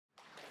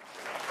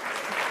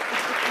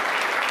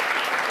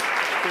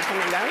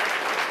coming down.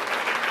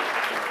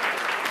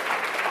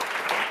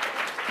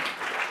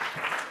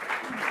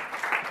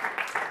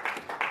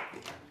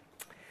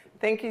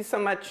 Thank you so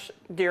much,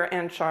 dear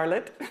Aunt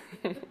Charlotte.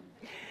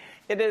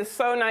 It is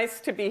so nice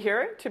to be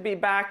here, to be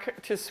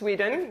back to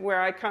Sweden,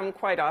 where I come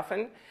quite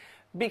often,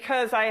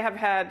 because I have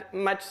had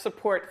much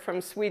support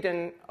from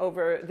Sweden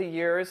over the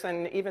years,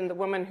 and even the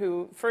woman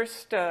who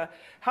first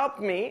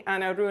helped me,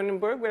 Anna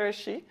Runenburg, where is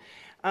she?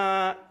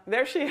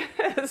 There she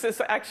is.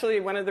 Is actually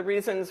one of the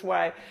reasons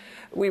why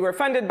we were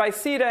funded by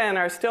SIDA and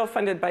are still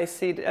funded by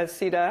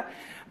SIDA.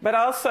 But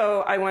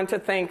also, I want to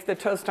thank the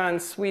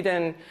Tostans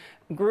Sweden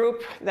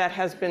group that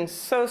has been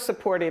so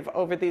supportive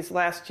over these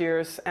last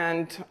years,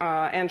 and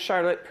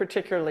Charlotte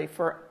particularly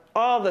for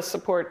all the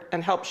support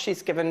and help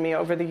she's given me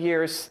over the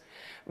years,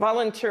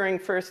 volunteering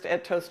first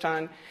at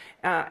Tostan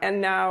and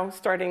now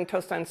starting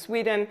Tostan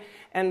Sweden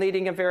and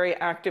leading a very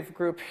active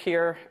group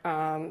here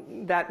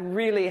that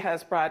really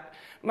has brought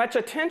much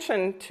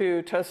attention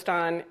to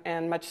Tostan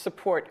and much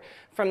support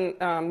from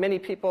many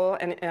people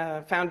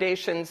and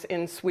foundations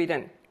in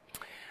Sweden.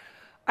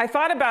 I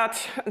thought about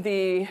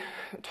the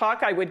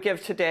talk I would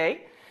give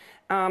today,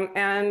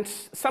 and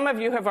some of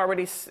you have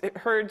already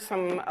heard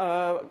some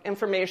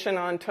information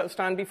on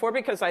Tostan before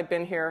because I've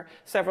been here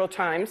several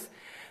times.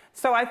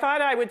 So I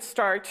thought I would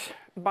start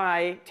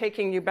by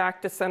taking you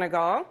back to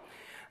Senegal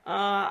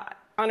on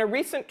a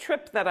recent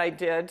trip that I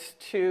did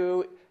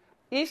to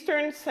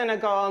eastern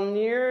Senegal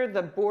near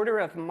the border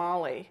of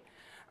Mali,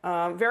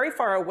 very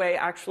far away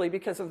actually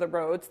because of the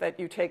roads that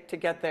you take to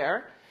get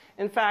there.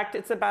 In fact,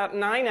 it's about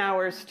 9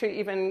 hours to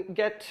even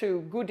get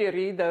to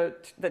Goudiri,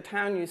 the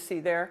town you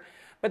see there.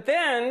 But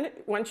then,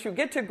 once you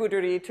get to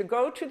Goudiri, to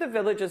go to the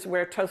villages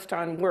where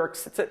Tostan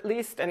works, it's at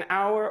least an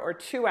hour or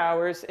 2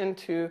 hours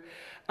into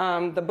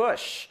the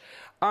bush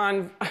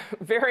on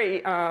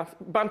very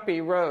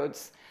bumpy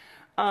roads.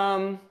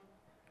 I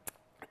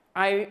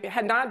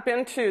had not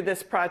been to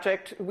this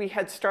project. We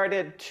had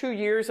started 2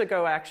 years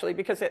ago, actually,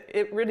 because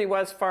it really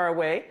was far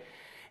away.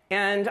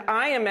 And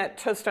I am at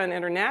Tostan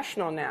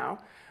International now.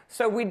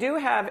 So we do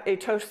have a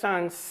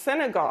Tostan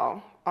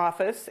Senegal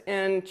office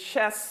in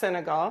Thiès,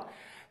 Senegal.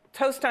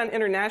 Tostan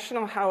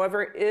International,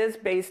 however, is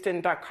based in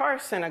Dakar,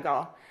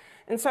 Senegal.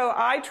 And so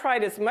I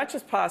tried as much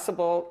as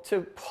possible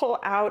to pull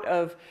out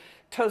of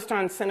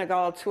Tostan,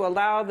 Senegal to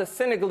allow the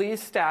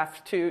Senegalese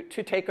staff to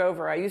take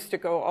over. I used to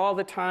go all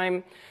the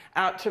time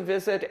out to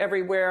visit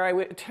everywhere. I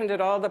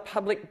attended all the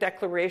public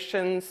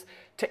declarations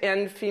to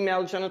end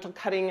female genital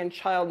cutting and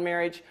child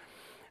marriage.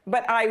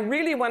 But I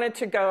really wanted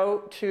to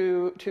go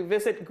to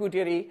visit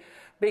Goudiri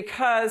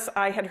because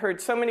I had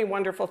heard so many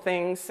wonderful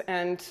things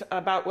and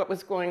about what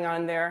was going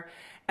on there.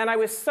 And I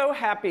was so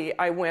happy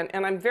I went,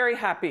 and I'm very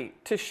happy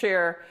to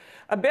share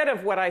a bit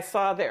of what I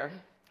saw there.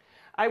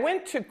 I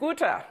went to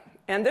Gouta,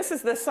 and this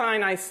is the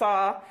sign I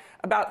saw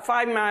about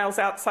 5 miles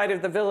outside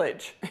of the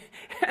village.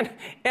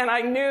 and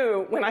I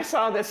knew when I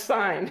saw this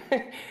sign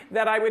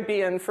that I would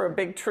be in for a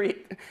big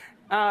treat.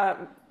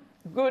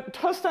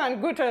 Tostan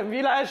Gouta,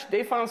 village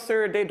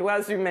défenseur des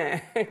droits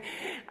humains.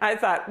 I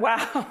thought,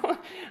 wow,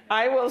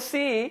 I will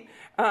see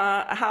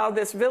how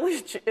this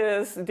village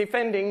is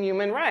defending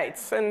human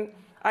rights. And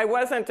I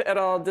wasn't at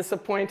all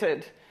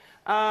disappointed.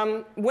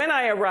 When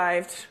I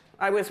arrived,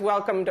 I was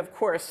welcomed, of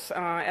course,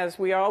 as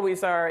we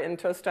always are in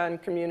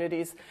Tostan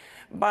communities,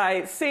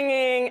 by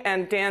singing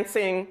and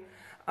dancing.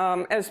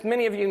 As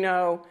many of you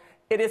know,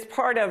 it is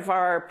part of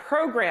our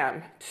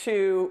program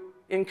to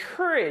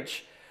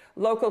encourage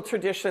local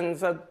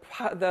traditions, of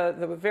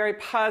the very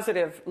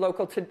positive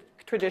local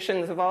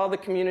traditions of all the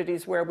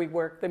communities where we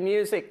work, the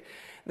music,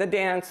 the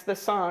dance, the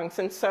songs.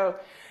 And so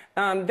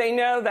they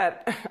know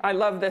that I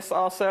love this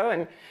also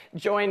and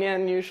join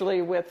in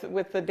usually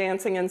with the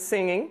dancing and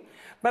singing.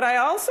 But I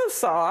also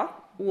saw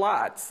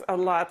lots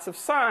of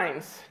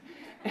signs.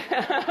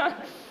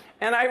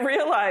 And I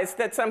realized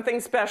that something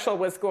special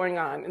was going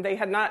on. And they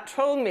had not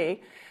told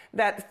me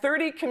that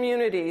 30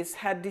 communities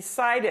had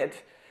decided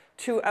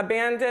to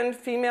abandon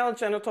female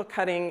genital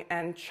cutting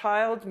and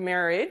child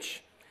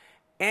marriage,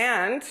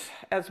 and,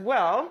 as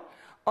well,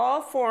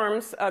 all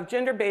forms of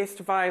gender-based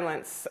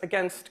violence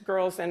against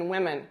girls and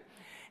women.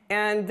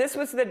 And this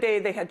was the day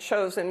they had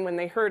chosen when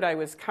they heard I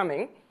was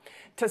coming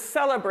to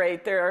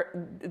celebrate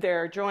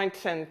their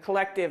joint and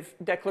collective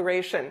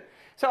declaration.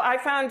 So I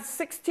found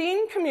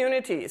 16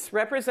 communities,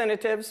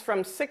 representatives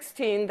from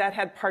 16 that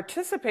had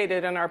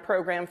participated in our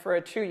program for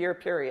a 2-year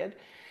period.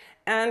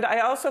 And I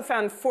also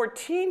found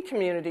 14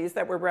 communities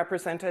that were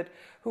represented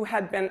who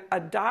had been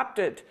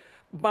adopted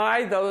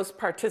by those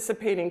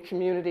participating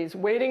communities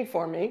waiting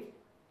for me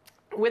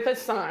with a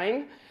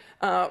sign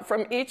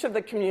from each of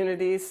the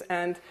communities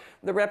and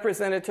the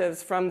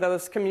representatives from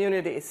those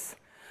communities.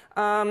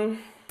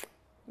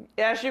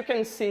 As you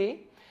can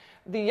see,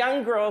 the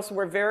young girls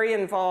were very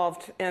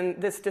involved in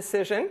this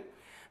decision.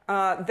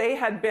 They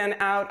had been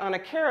out on a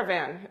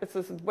caravan. This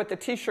is what the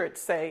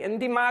T-shirts say. And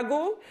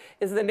Dimagu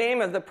is the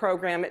name of the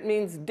program. It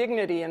means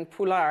dignity in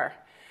Pular.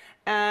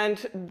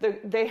 And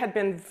they had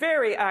been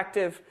very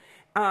active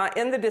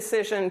in the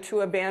decision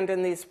to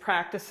abandon these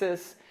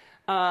practices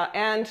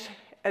and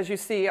as you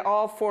see,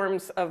 all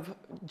forms of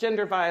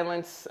gender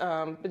violence,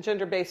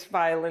 gender-based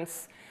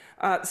violence.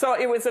 So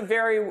it was a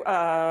very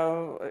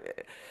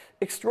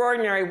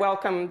extraordinary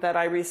welcome that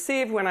I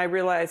received when I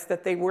realized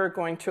that they were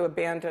going to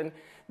abandon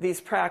these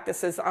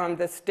practices on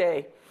this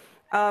day.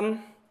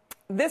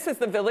 This is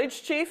the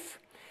village chief.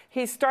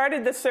 He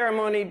started the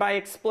ceremony by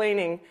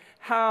explaining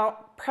how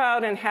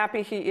proud and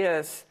happy he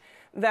is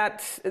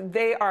that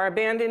they are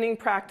abandoning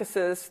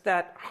practices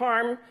that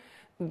harm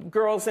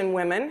girls and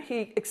women.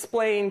 He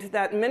explained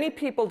that many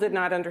people did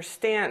not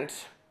understand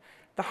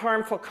the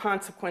harmful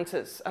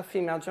consequences of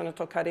female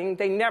genital cutting.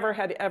 They never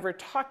had ever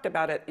talked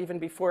about it even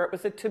before. It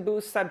was a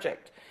taboo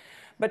subject.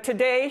 But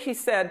today, he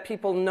said,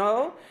 people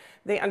know,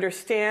 they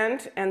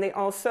understand, and they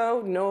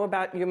also know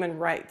about human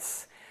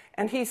rights.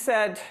 And he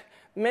said,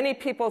 many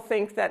people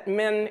think that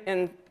men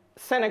in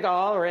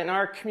Senegal or in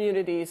our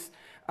communities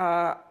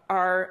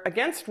are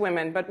against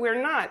women, but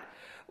we're not.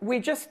 We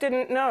just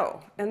didn't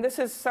know. And this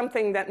is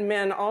something that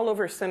men all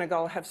over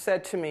Senegal have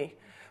said to me.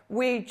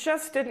 We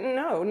just didn't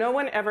know. No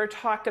one ever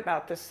talked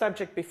about this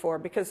subject before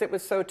because it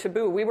was so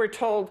taboo. We were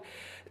told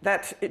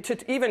that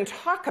to even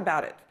talk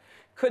about it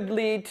could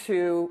lead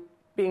to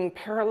being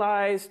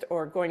paralyzed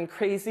or going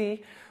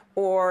crazy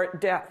or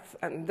death.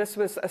 And this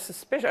was a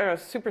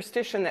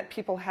superstition that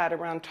people had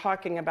around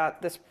talking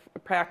about this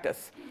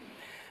practice.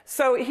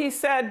 So he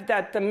said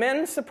that the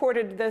men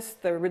supported this,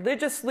 the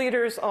religious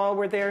leaders all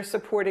were there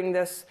supporting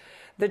this,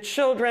 the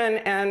children,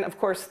 and of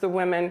course the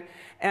women,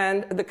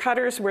 and the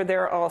cutters were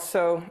there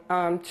also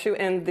to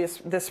end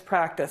this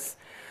practice.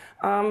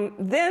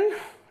 Then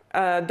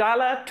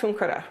Dala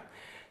Tunkara,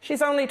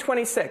 she's only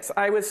 26.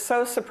 I was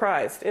so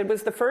surprised. It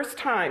was the first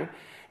time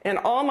in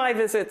all my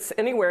visits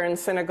anywhere in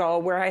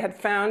Senegal where I had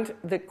found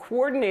the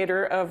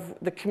coordinator of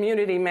the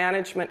community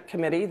management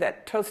committee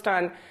that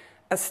Tostan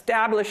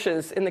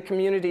establishes in the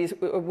communities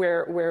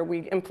where we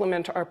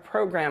implement our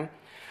program.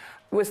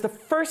 It was the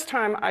first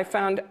time I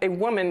found a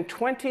woman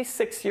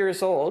 26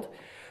 years old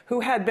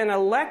who had been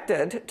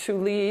elected to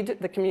lead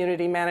the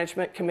community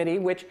management committee,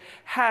 which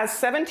has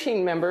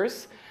 17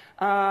 members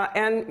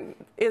and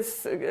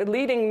is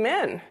leading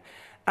men.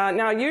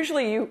 Now,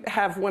 usually you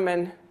have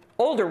women,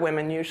 older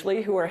women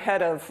usually, who are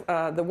head of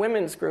the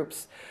women's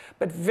groups,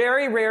 but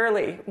very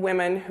rarely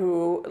women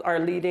who are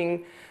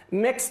leading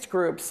mixed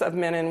groups of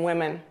men and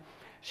women.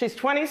 She's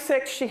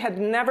 26. She had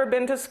never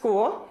been to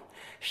school.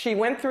 She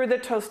went through the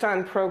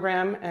Tostan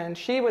program, and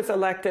she was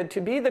elected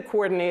to be the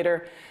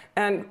coordinator.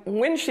 And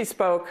when she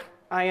spoke,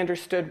 I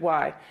understood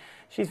why.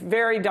 She's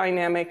very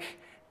dynamic,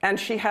 and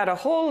she had a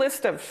whole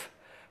list of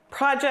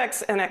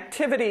projects and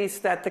activities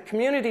that the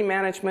Community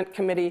Management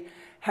Committee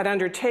had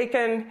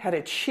undertaken, had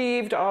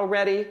achieved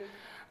already,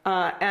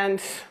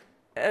 and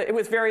it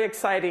was very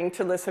exciting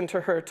to listen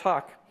to her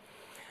talk.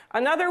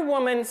 Another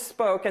woman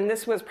spoke, and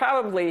this was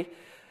probably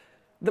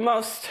the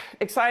most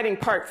exciting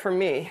part for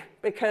me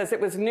because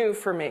it was new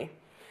for me.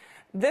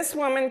 This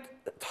woman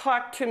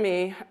talked to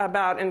me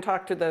about, and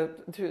talked to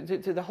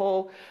the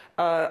whole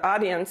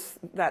audience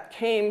that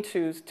came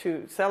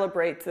to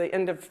celebrate the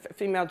end of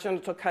female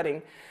genital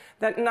cutting,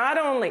 that not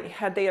only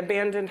had they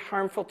abandoned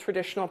harmful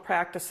traditional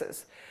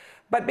practices,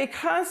 but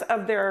because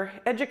of their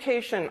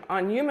education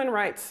on human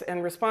rights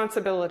and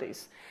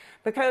responsibilities,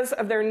 because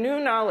of their new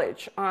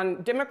knowledge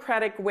on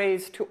democratic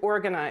ways to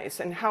organize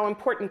and how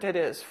important it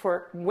is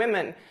for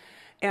women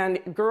and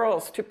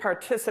girls to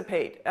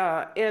participate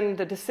in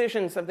the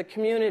decisions of the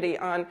community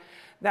on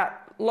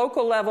that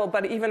local level,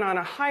 but even on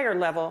a higher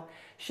level,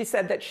 she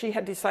said that she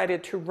had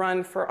decided to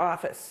run for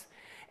office.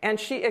 And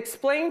she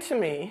explained to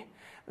me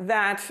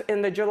that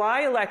in the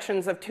July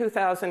elections of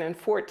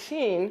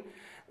 2014,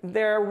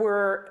 there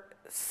were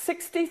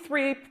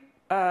 63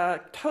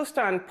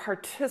 Tostan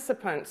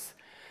participants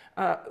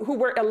who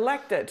were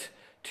elected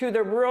to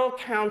the rural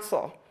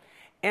council,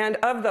 and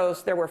of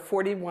those there were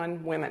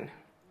 41 women.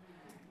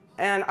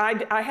 And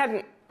I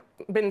hadn't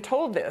been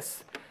told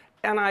this,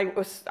 and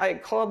I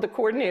called the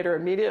coordinator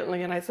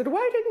immediately and I said,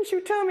 "Why didn't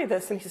you tell me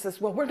this?" And he says,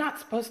 "Well, we're not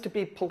supposed to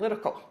be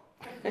political."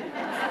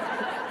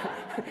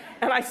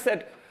 And I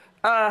said,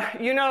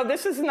 you know,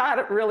 this is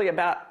not really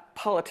about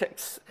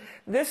politics.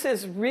 This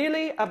is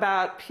really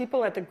about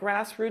people at the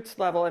grassroots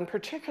level, and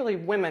particularly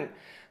women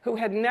who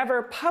had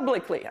never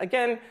publicly,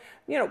 again,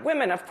 you know,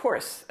 women, of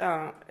course,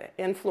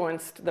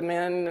 influenced the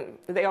men.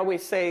 They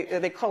always say,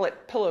 they call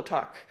it pillow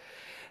talk.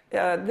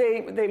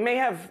 They may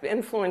have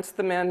influenced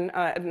the men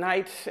at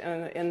night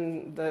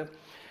in the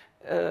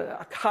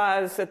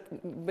cause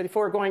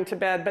before going to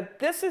bed, but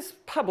this is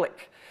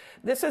public.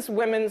 This is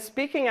women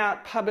speaking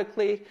out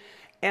publicly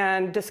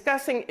and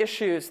discussing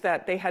issues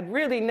that they had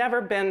really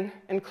never been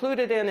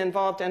included in,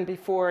 involved in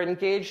before,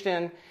 engaged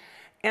in.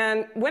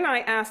 And when I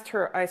asked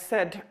her, I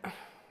said,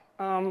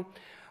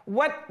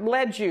 what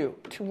led you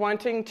to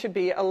wanting to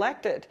be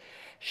elected?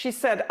 She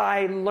said,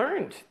 I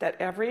learned that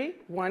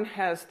everyone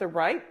has the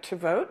right to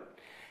vote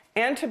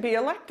and to be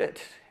elected.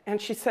 And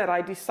she said,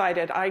 I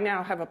decided I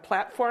now have a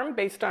platform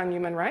based on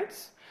human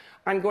rights.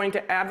 I'm going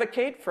to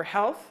advocate for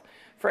health,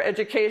 for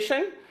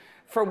education,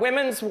 for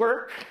women's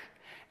work,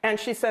 And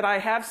she said, I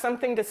have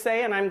something to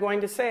say, and I'm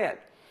going to say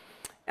it.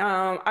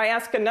 I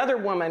asked another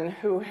woman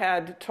who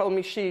had told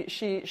me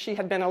she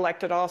had been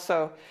elected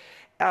also.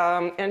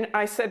 And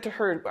I said to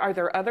her, are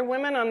there other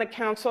women on the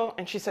council?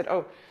 And she said,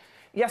 oh,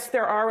 yes,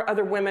 there are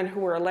other women who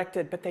were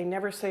elected, but they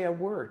never say a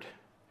word.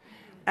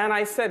 And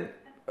I said,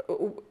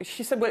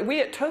 she said, well, we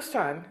at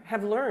Tostan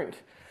have learned.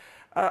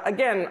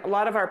 Again, a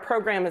lot of our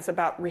program is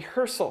about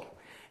rehearsal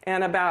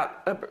and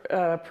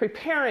about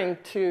preparing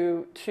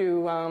to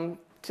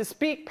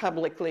speak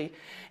publicly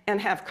and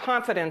have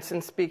confidence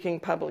in speaking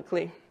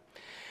publicly.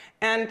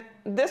 And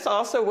this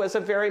also was a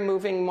very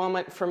moving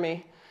moment for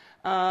me.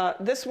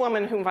 This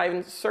woman whom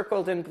I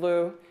circled in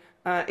blue,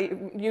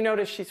 you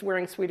notice she's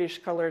wearing Swedish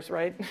colors,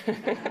 right?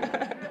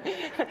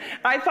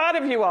 I thought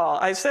of you all.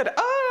 I said,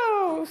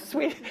 oh,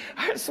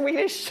 our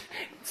Swedish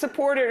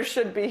supporters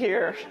should be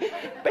here.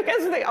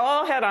 Because they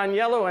all had on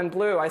yellow and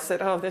blue. I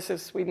said, oh, this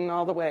is Sweden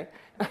all the way.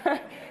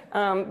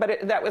 But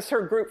that was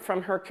her group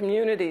from her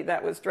community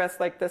that was dressed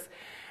like this.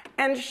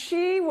 And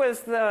she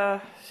was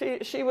the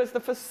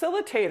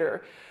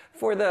facilitator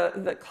for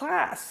the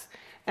class,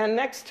 and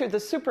next to the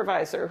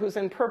supervisor, who's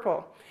in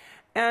purple.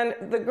 And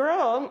the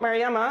girl,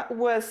 Mariama,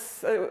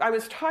 I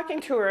was talking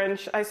to her, and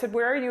I said,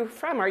 where are you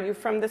from? Are you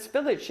from this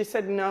village? She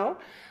said, no,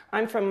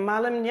 I'm from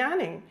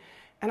Malmnjaning.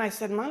 And I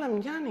said,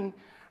 Malmnjaning?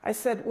 I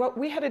said, well,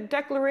 we had a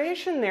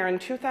declaration there in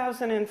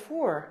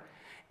 2004.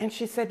 And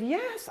she said,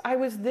 yes, I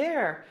was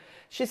there.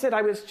 She said,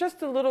 I was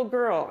just a little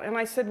girl. And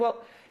I said,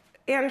 well,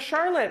 Anne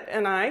Charlotte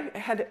and I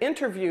had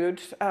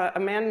interviewed a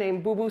man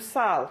named Bubu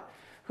Sal,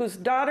 whose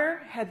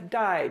daughter had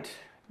died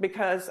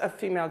because of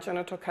female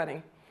genital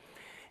cutting.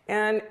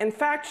 And in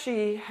fact,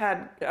 she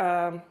had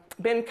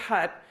been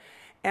cut,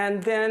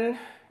 and then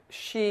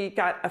she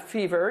got a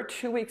fever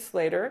 2 weeks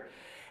later.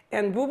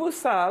 And Bubu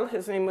Sal,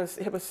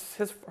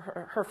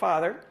 her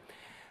father,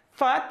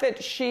 thought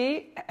that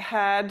she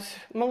had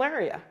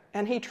malaria,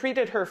 and he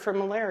treated her for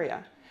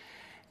malaria.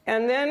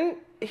 And then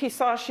he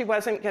saw she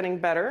wasn't getting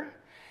better,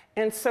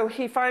 and so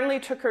he finally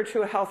took her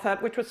to a health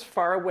hut, which was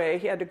far away.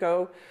 He had to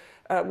go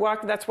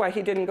walk. That's why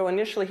he didn't go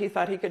initially. He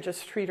thought he could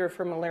just treat her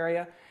for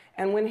malaria.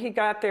 And when he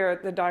got there,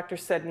 the doctor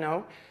said,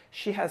 no,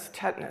 she has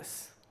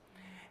tetanus.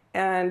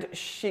 And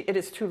it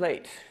is too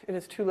late. It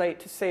is too late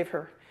to save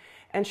her.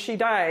 And she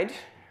died.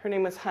 Her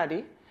name was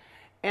Hadi.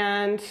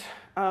 And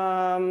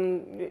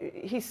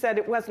he said,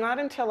 it was not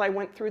until I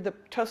went through the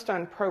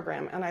Tostan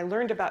program and I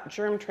learned about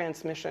germ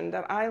transmission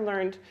that I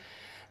learned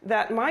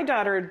that my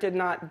daughter did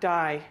not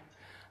die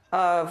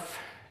of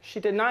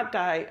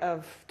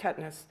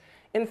tetanus.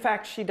 In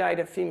fact, she died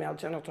of female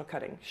genital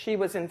cutting. She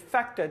was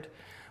infected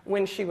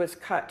when she was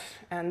cut,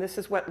 and this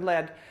is what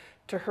led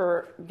to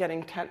her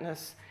getting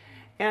tetanus.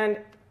 And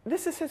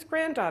this is his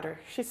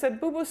granddaughter. She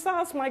said, Bubu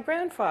Sal's my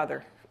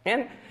grandfather.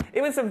 And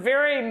it was a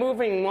very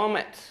moving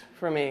moment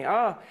for me.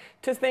 Oh,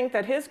 to think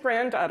that his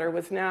granddaughter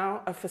was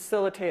now a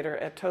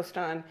facilitator at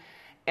Tostan,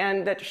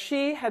 and that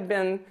she had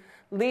been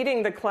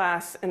leading the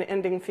class in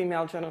ending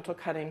female genital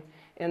cutting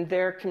in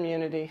their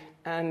community,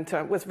 and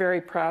was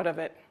very proud of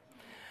it.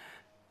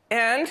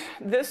 And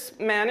this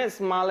man is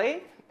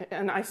Molly,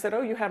 and I said,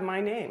 oh, you have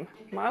my name,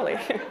 Molly.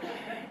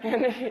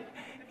 And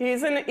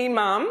he's an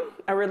imam,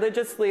 a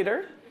religious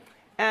leader,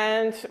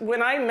 and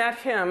when I met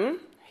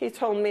him, he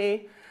told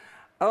me,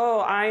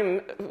 oh,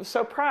 I'm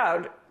so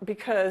proud,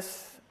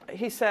 because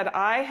he said,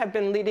 I have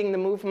been leading the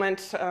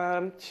movement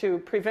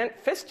to prevent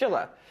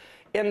fistula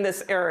in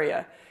this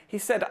area. He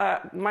said,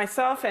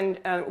 myself and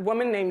a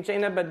woman named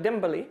Jainaba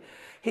Dimbali,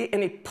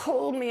 and he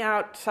pulled me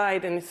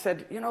outside and he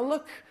said, you know,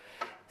 look,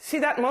 see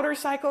that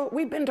motorcycle?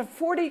 We've been to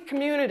 40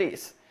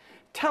 communities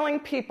telling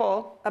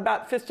people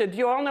about fistula. Do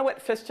you all know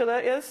what fistula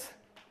is?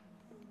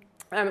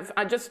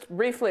 Just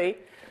briefly,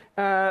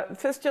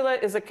 fistula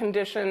is a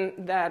condition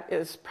that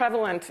is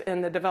prevalent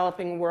in the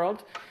developing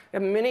world.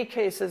 In many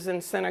cases in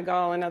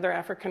Senegal and other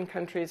African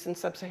countries in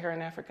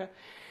sub-Saharan Africa.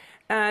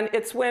 And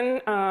it's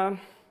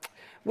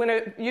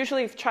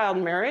usually child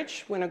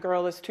marriage, when a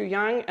girl is too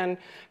young and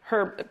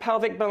her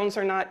pelvic bones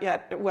are not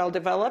yet well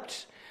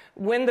developed.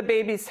 When the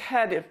baby's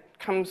head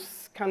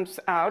comes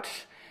out,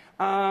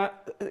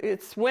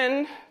 it's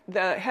when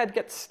the head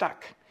gets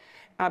stuck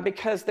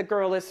because the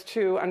girl is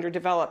too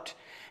underdeveloped.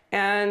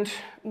 And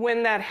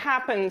when that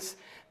happens,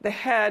 the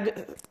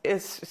head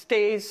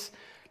stays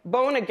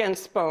bone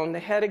against bone, the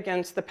head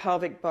against the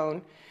pelvic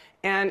bone.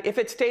 And if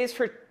it stays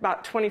for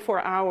about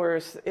 24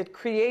 hours, it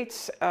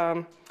creates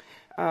a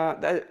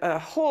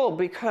hole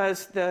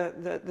because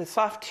the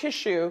soft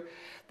tissue,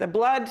 the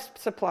blood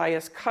supply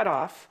is cut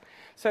off.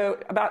 So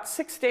about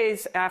 6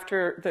 days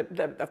after,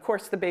 of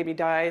course, the baby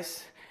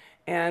dies,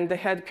 and the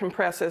head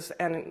compresses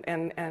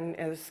and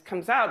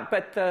comes out,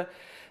 but the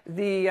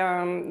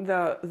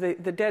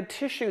dead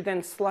tissue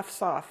then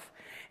sloughs off,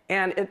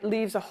 and it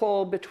leaves a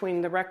hole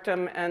between the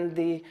rectum and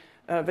the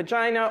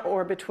vagina,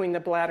 or between the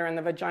bladder and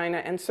the vagina,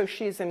 and so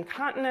she's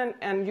incontinent,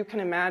 and you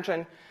can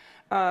imagine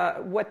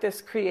what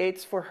this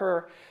creates for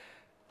her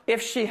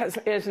if she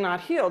is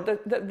not healed.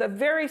 The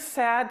very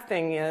sad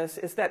thing is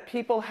that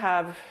people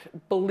have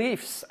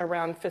beliefs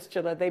around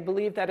fistula. They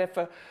believe that if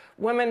a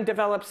woman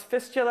develops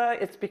fistula,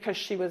 it's because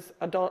she was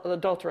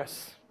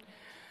adulterous.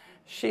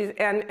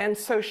 And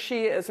so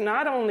she is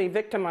not only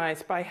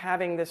victimized by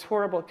having this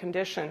horrible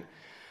condition,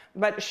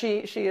 but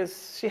she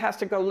has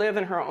to go live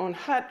in her own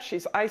hut.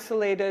 She's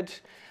isolated,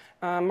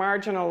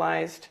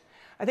 marginalized.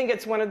 I think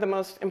it's one of the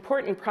most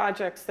important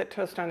projects that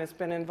Tostan has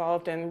been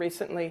involved in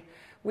recently.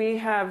 We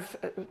have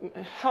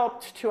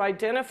helped to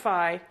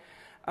identify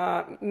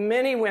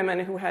many women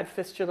who had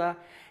fistula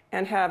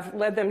and have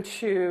led them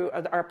to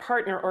our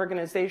partner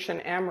organization,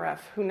 AMREF,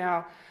 who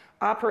now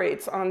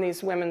operates on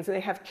these women.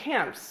 They have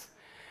camps.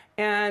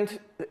 And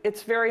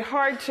it's very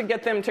hard to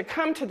get them to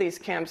come to these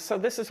camps. So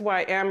this is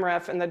why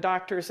AMREF and the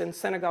doctors in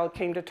Senegal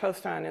came to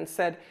Tostan and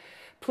said,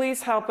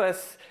 please help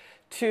us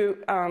to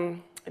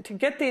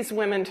get these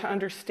women to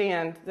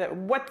understand that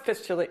what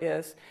fistula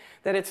is,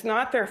 that it's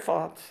not their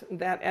fault.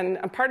 And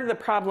part of the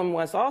problem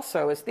was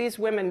also is these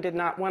women did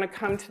not want to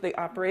come to the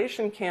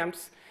operation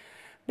camps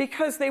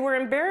because they were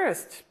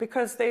embarrassed,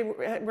 because they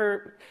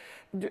were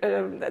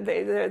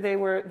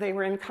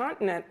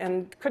incontinent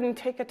and couldn't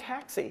take a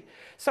taxi.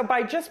 So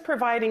by just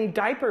providing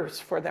diapers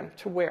for them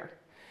to wear,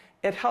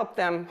 it helped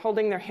them,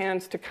 holding their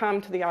hands to come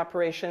to the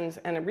operations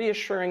and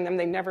reassuring them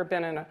they'd never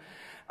been in a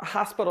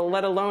hospital,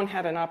 let alone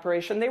had an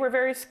operation. They were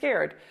very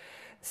scared.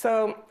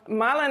 So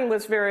Molly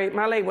was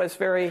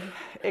very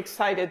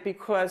excited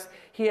because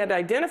he had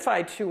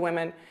identified 2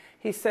 women,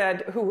 he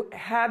said, who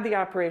had the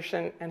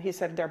operation, and he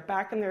said they're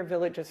back in their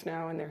villages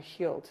now and they're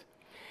healed.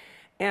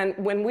 And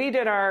when we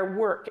did our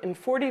work in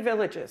 40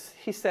 villages,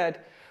 he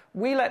said,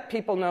 we let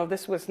people know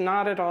this was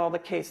not at all the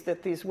case,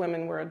 that these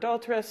women were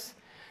adulterous.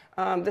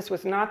 This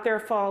was not their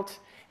fault.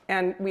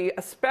 And we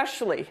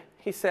especially,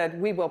 he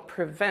said, we will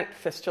prevent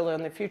fistula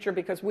in the future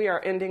because we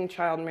are ending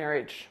child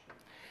marriage.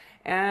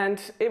 And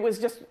it was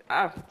just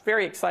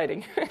very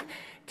exciting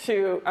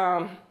to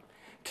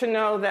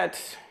know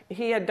that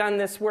he had done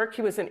this work.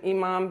 He was an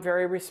imam,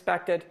 very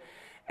respected,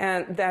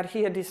 and that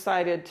he had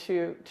decided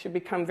to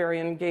become very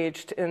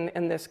engaged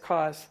in this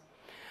cause.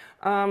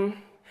 And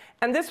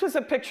this was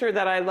a picture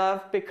that I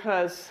love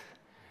because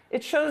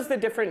it shows the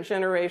different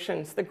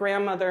generations, the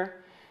grandmother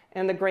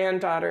and the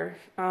granddaughter.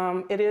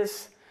 It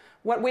is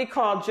what we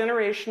call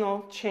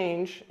generational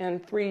change in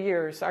 3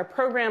 years. Our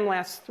program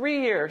lasts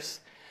 3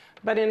 years,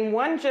 but in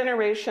one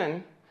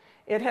generation,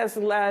 it has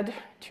led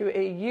to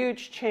a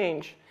huge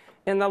change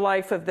in the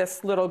life of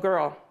this little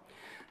girl.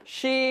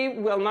 She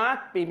will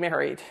not be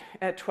married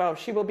at 12.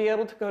 She will be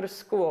able to go to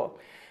school.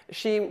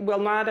 She will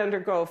not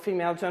undergo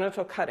female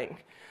genital cutting.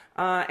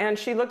 And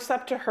she looks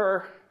up to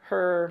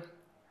her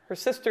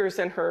sisters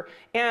and her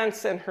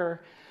aunts and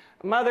her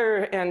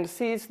mother and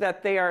sees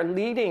that they are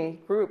leading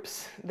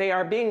groups. They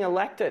are being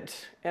elected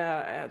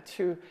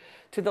to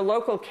the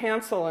local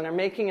council and are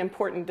making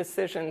important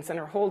decisions and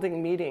are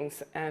holding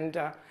meetings. And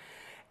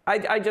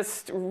I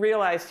just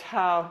realized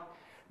how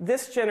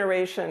this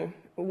generation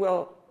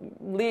will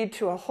lead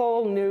to a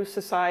whole new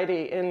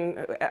society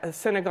in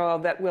Senegal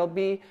that will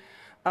be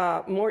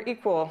more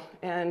equal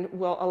and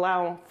will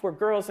allow for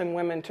girls and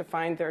women to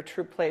find their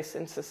true place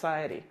in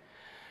society.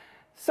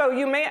 So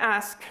you may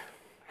ask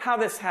how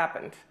this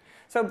happened.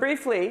 So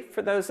briefly,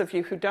 for those of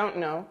you who don't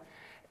know,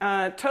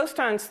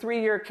 Tostan's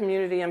 3-year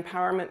community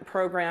empowerment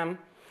program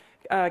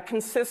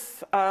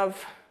consists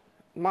of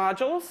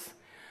modules,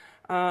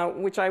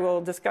 which I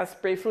will discuss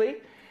briefly.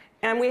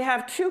 And we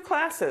have 2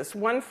 classes,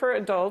 one for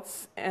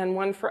adults and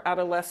one for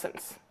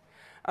adolescents.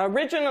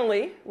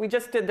 Originally, we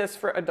just did this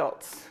for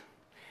adults.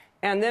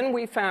 And then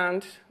we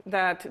found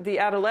that the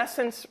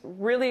adolescents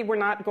really were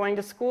not going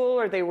to school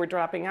or they were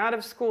dropping out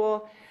of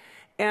school.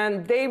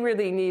 And they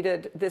really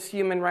needed this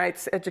human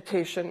rights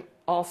education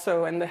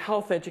also and the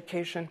health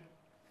education.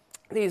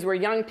 These were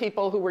young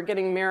people who were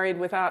getting married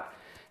without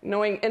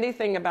knowing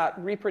anything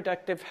about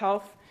reproductive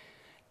health.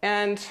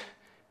 And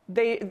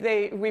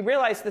we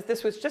realized that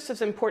this was just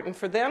as important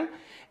for them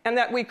and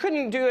that we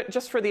couldn't do it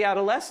just for the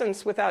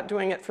adolescents without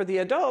doing it for the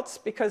adults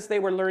because they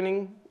were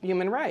learning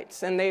human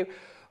rights. And they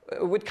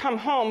would come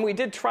home. We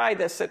did try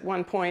this at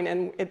one point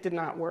and it did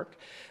not work.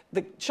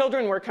 The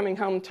children were coming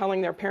home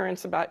telling their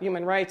parents about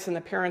human rights and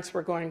the parents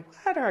were going,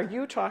 what are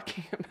you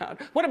talking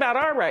about? What about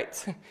our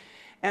rights?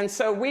 And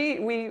so we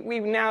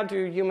now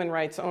do human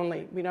rights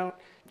only. We don't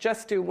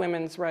just do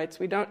women's rights.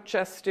 We don't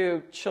just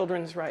do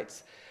children's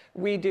rights.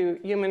 We do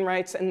human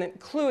rights and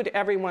include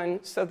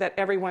everyone so that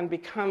everyone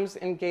becomes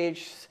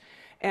engaged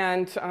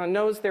and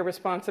knows their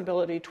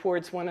responsibility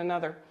towards one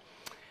another.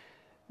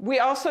 We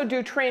also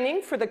do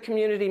training for the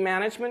community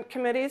management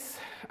committees.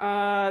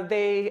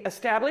 They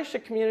establish a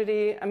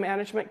community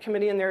management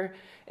committee in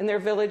their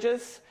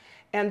villages.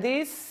 And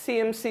these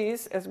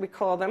CMCs, as we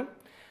call them,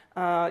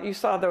 you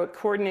saw the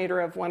coordinator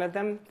of one of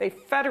them, they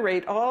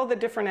federate all the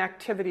different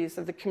activities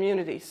of the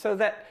community so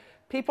that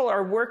people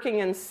are working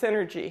in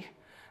synergy.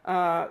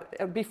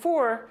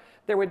 Before,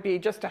 there would be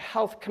just a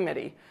health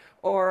committee,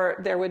 or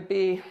there would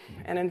be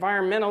an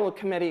environmental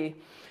committee,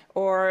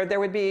 or there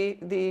would be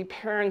the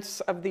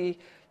parents of the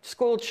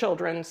school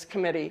children's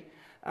committee.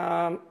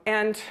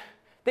 And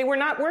they were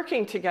not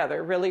working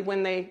together, really,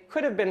 when they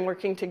could have been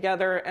working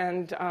together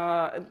and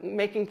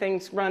making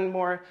things run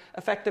more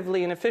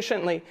effectively and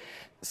efficiently.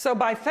 So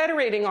by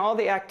federating all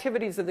the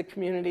activities of the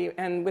community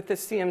and with the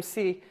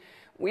CMC,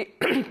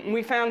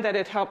 we found that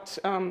it helped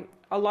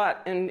a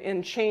lot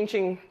in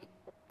changing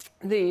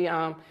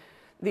the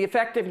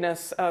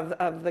effectiveness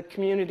of the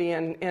community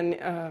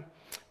and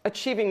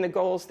achieving the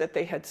goals that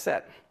they had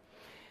set.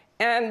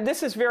 And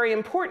this is very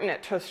important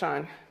at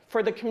Tostan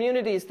for the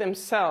communities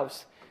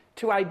themselves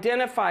to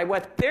identify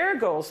what their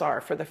goals are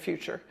for the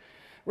future,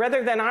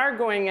 rather than our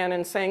going in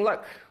and saying,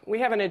 look, we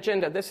have an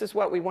agenda, this is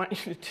what we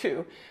want you to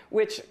do,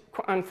 which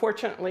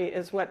unfortunately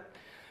is what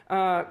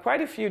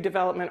quite a few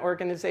development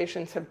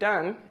organizations have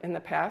done in the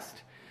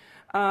past.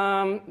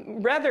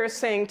 Rather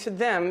saying to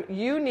them,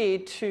 you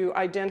need to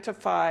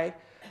identify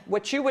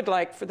what you would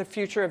like for the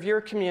future of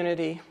your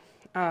community.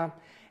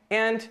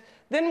 And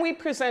then we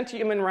present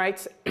human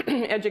rights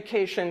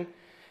education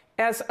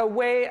as a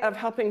way of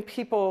helping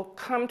people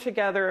come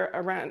together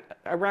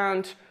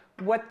around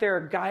what their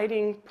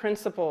guiding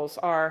principles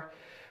are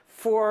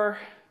for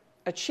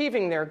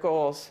achieving their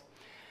goals.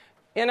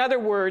 In other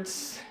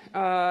words,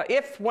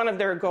 if one of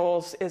their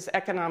goals is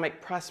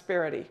economic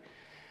prosperity,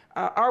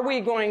 are we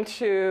going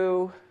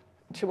to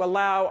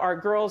allow our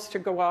girls to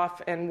go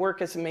off and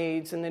work as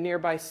maids in the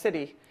nearby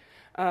city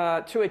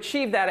to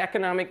achieve that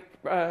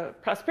economic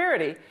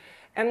prosperity?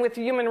 And with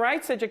human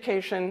rights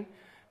education,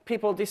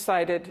 people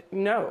decided,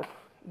 no,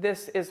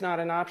 this is not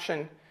an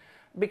option,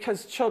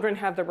 because children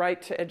have the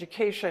right to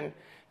education.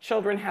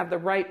 Children have the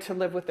right to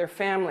live with their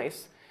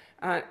families.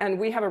 And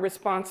we have a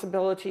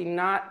responsibility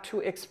not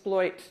to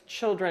exploit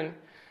children.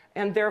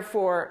 And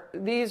therefore,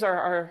 these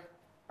are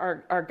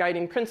our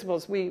guiding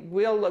principles. We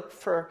will look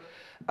for,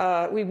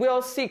 we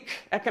will seek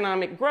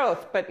economic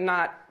growth, but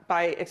not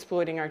by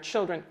exploiting our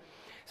children.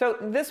 So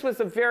this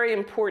was a very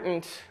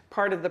important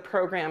part of the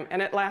program,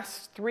 and it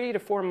lasts 3 to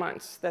 4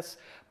 months. This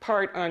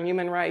part on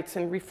human rights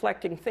and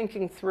reflecting,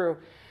 thinking through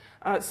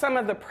some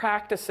of the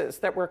practices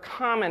that were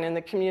common in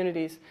the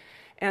communities,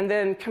 and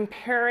then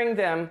comparing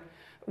them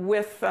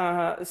with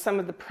some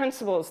of the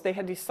principles they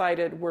had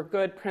decided were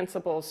good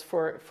principles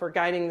for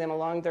guiding them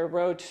along their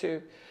road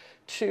to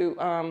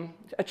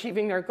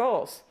achieving their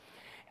goals.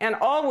 And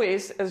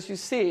always, as you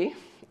see,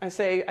 I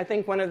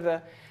think one of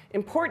the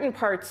important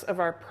parts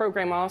of our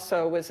program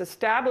also was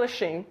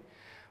establishing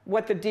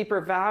what the deeper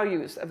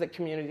values of the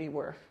community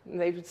were.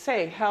 They would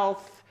say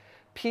health,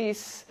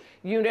 peace,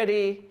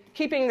 unity,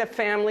 keeping the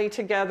family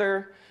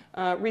together,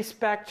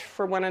 respect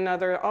for one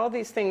another. All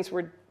these things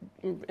were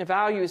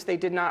values they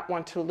did not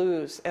want to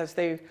lose as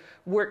they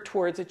worked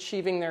towards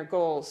achieving their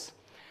goals.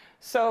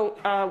 So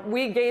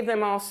we gave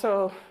them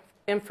also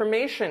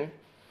information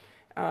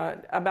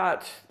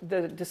about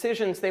the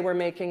decisions they were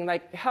making,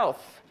 like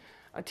health,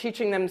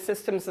 teaching them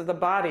systems of the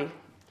body.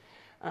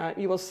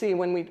 You will see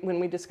when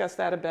we discuss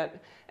that a bit.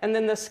 And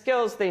then the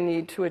skills they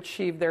need to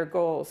achieve their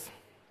goals.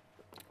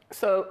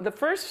 So the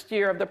first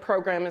year of the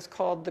program is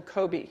called the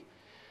COBE.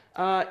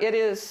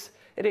 It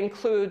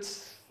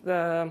includes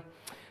the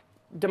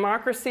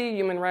democracy,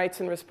 human rights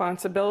and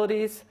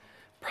responsibilities,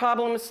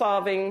 problem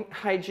solving,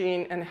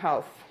 hygiene, and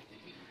health.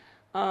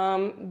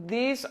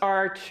 These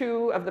are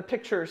two of the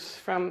pictures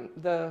from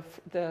the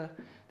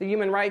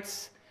human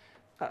rights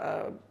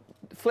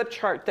flip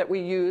chart that we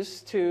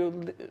use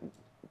to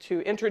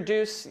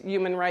introduce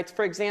human rights.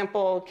 For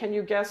example, can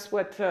you guess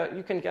what,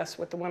 you can guess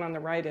what the one on the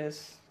right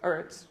is, or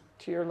it's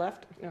to your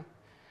left? No.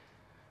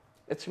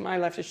 It's to my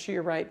left, it's to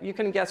your right. You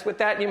can guess what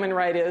that human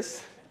right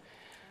is.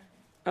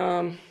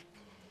 The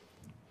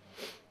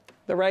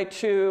right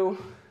to,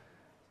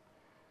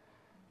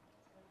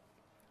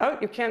 oh,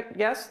 you can't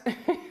guess?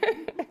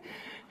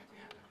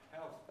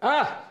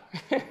 Health.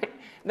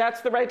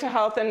 That's the right to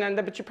health,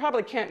 but you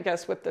probably can't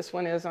guess what this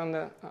one is on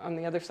the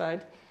other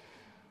side.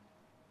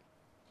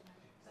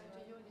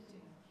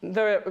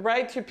 The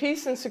right to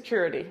peace and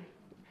security.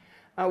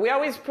 We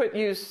always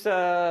use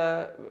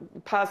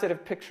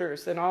positive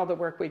pictures in all the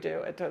work we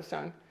do at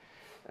Tostan.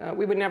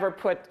 We would never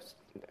put,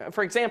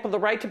 for example, the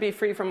right to be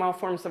free from all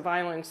forms of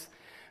violence.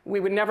 We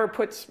would never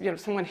put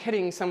someone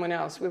hitting someone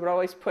else. We would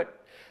always put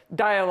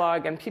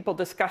dialogue and people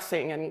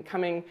discussing and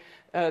coming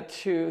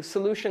to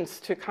solutions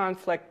to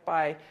conflict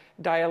by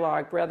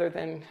dialogue rather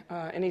than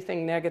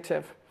anything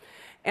negative.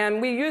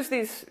 And we use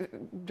these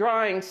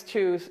drawings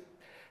to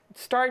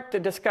start the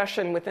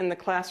discussion within the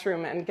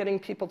classroom and getting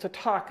people to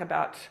talk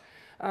about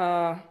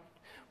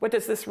what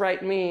does this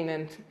right mean,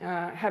 and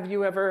have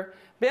you ever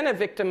been a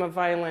victim of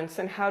violence,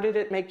 and how did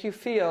it make you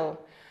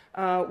feel?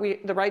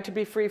 The right to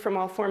be free from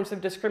all forms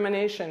of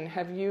discrimination.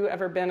 Have you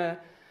ever been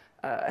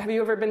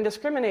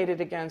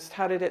discriminated against?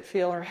 How did it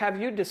feel? Or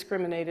have you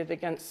discriminated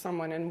against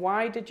someone, and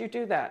why did you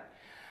do that?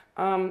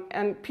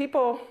 And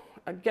people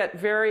get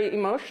very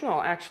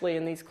emotional, actually,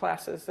 in these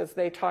classes as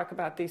they talk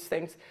about these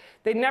things.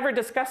 They never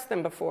discussed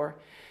them before.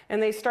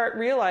 And they start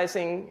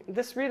realizing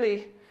this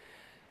really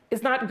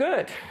is not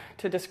good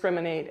to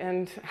discriminate,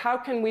 and how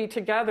can we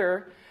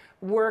together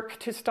work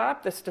to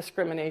stop this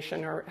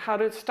discrimination, or how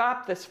to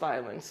stop this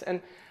violence?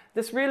 And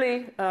this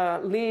really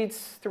leads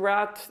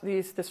throughout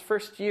this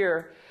first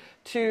year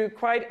to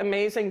quite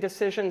amazing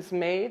decisions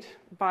made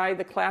by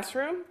the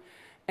classroom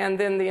and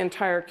then the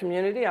entire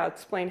community. I'll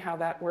explain how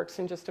that works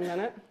in just a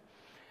minute.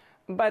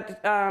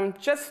 But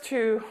just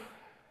to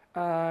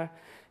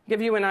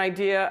give you an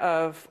idea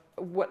of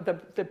what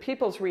the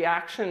people's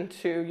reaction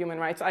to human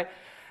rights,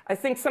 I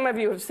think some of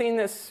you have seen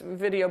this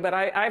video, but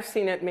I've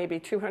seen it maybe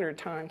 200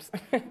 times,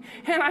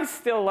 and I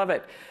still love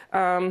it.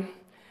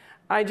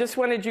 I just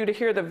wanted you to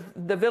hear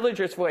the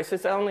villagers' voice.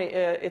 It's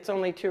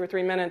only 2 or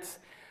 3 minutes,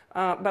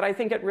 but I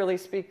think it really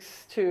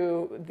speaks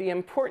to the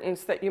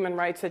importance that human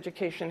rights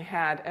education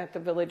had at the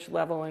village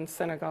level in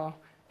Senegal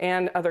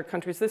and other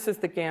countries. This is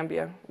the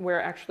Gambia,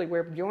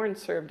 where Bjorn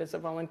served as a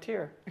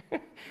volunteer.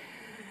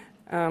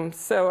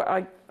 So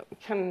I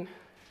can,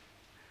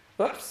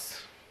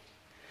 oops,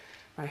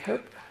 I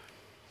hope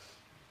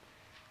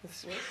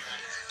this works.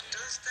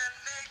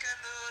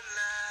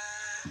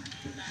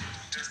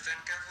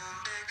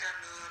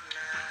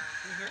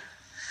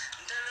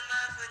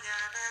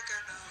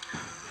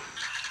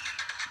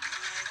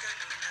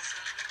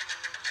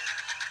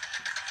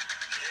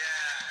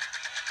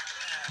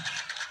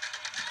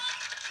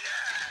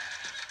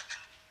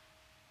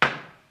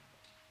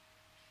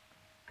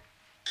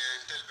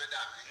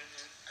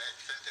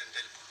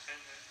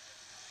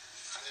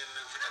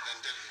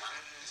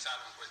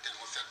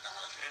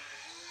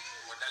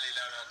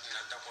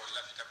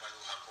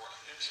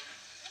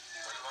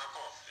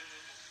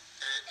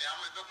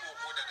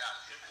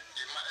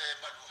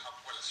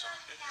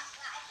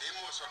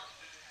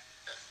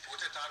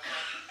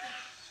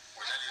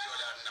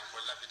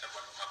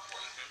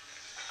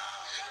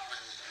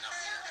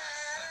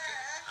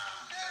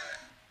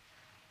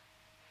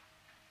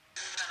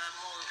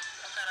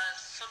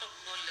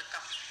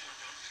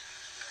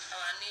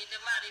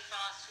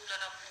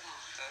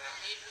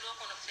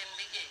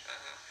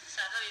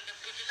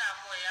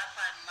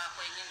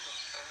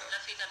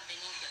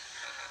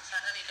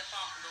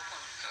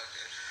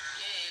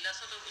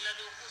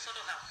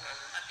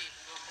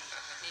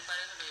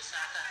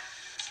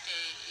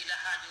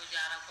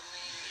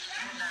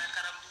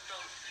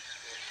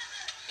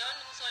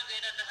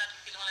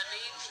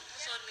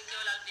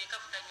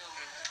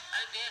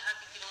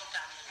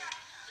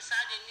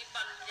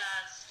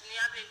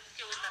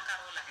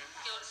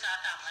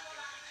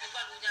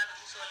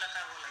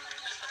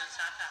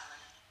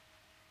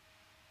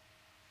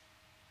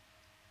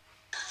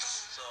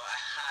 So I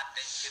heard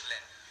the children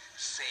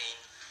saying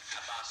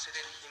about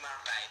certain human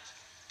rights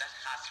that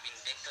has been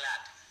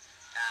declared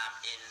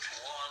in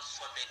World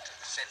Soviet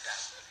Center.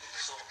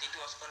 So it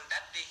was on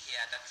that day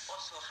here that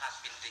also has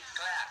been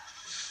declared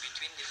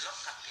between the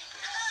local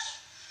people,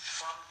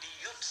 from the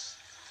youths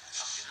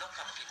of the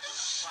local people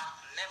who have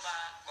never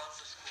gone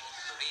to school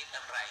to read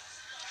and write.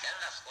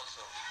 Elders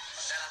also,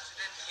 there are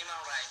certain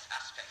human rights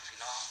aspects,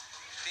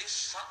 This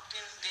is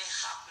something they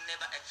have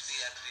never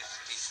experienced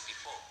this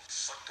before.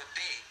 But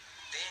today,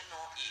 they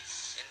know it,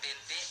 and then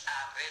they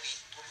are ready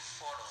to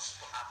follow,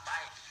 to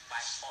abide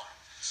by all.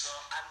 So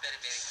I'm very,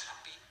 very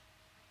happy.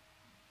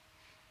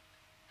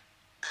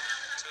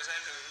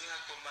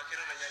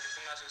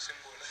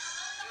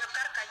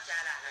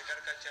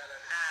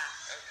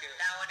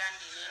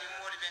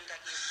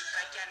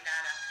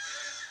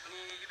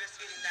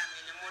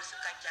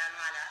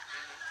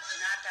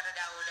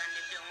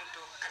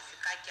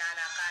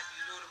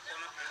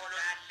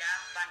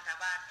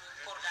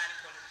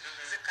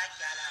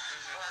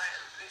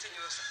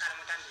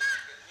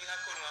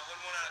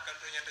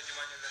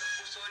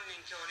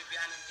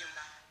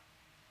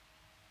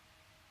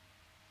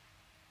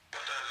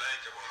 What I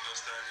like about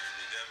Tostan in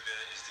the Gambia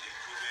is the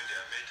improvement they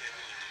are making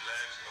in the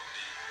lives of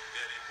the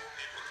very poor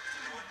people.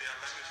 What they are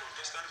learning from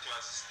Tostan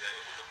classes, they are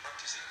able to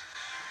practice it.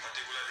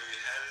 Particularly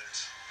health,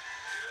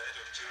 the right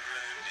of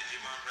children, the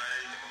human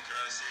right,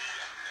 democracy,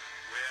 and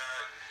where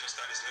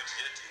Tostan is not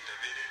yet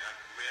intervening and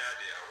where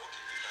they are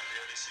working, you can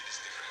really see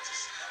these differences.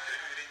 When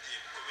we reach the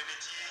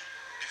community,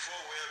 before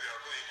where we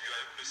are going, you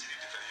are able to see the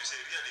difference. You say,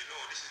 really, no,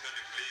 this is not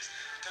the place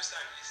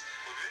Tostan is.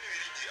 But when we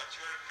reach the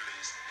actual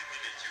place, the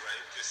village, you are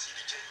able to see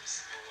the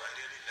changes. So I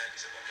really like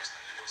this about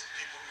Tostan, because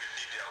people will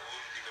need their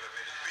own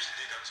development, which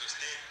they can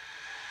sustain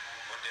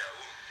on their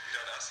own,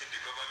 without asking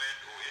the government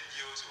or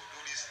NGOs or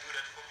do this, do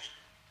that for me.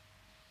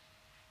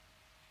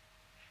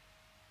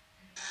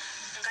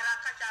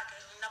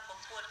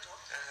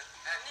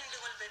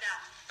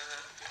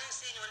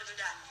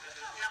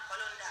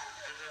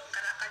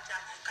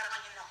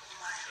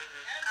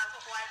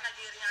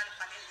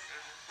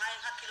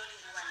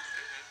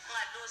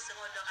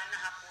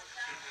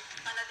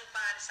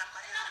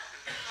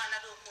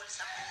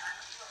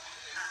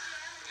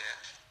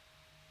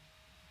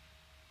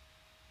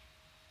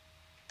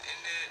 In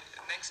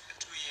the next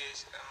 2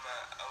 years,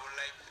 I would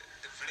like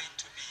the village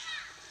to be,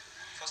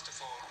 first of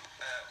all,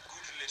 a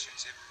good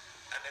relationship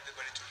and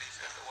everybody to live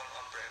under one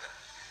umbrella.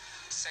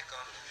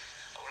 Second,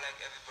 I would like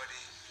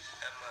everybody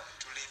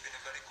to live in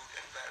a very good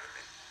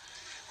environment,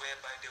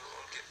 whereby they will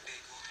all get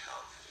their good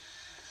health.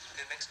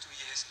 In the next 2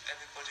 years,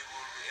 everybody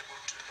will be able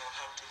to know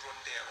how to run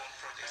their own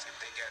projects if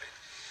they get it,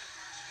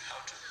 how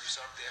to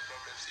solve their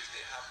problems if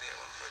they have their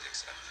own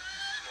projects, and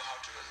know how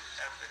to run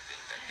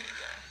everything that they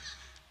get.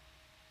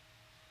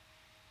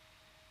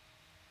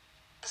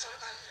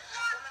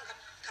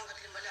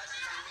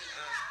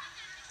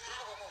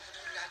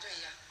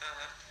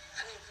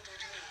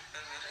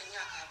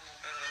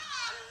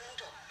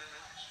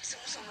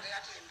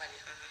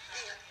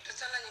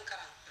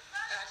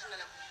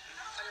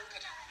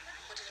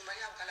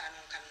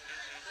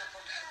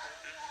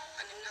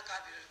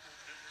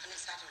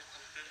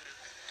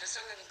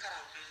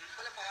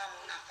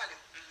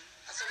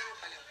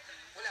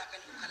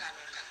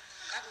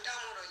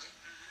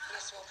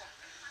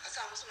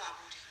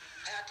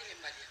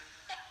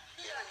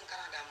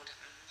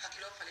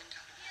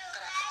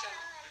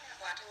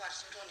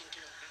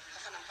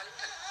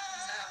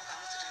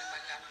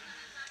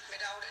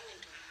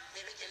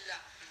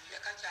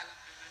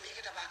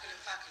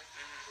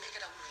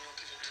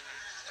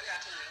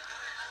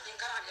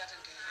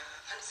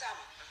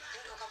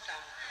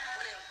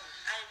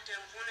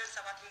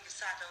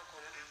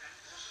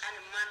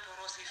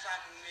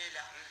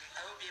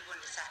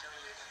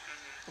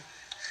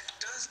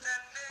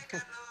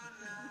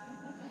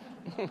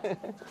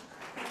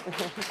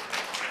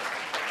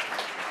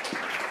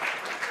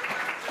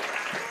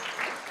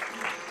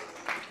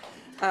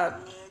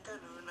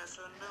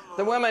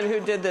 The woman who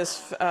did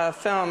this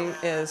film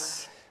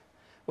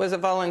was a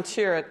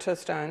volunteer at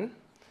Tostan,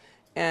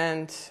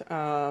 and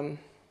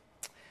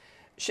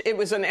it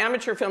was an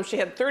amateur film. She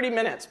had 30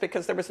 minutes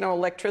because there was no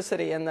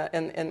electricity in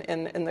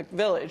the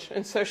village,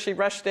 and so she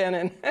rushed in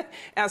and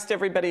asked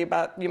everybody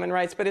about human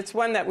rights. But it's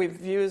one that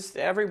we've used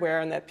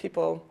everywhere and that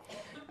people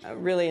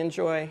really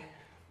enjoy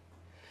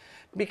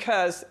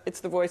because it's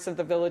the voice of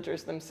the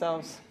villagers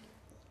themselves.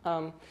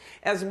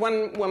 As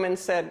one woman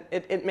said,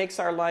 it makes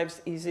our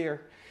lives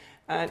easier.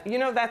 You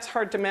know, that's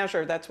hard to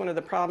measure. That's one of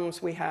the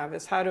problems we have,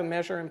 is how to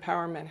measure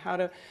empowerment, how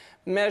to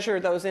measure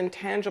those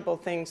intangible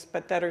things,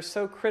 but that are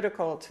so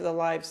critical to the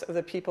lives of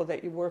the people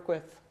that you work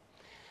with.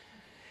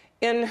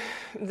 In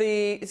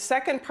the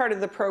second part of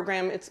the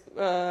program, it's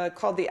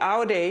called the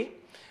Aude,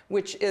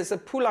 which is a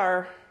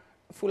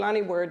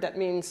Fulani word that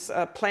means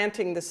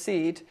planting the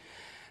seed.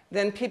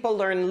 Then people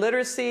learn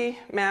literacy,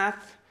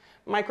 math,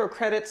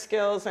 microcredit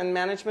skills, and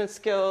management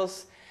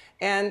skills.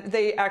 And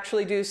they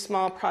actually do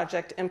small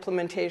project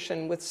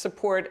implementation with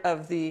support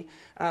of the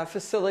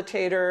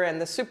facilitator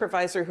and the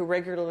supervisor who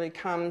regularly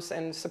comes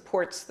and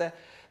supports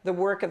the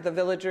work of the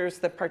villagers,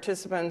 the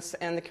participants,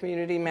 and the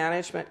community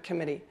management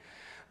committee.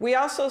 We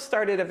also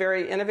started a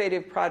very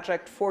innovative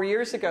project 4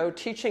 years ago,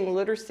 teaching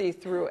literacy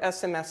through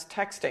SMS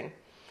texting.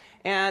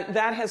 And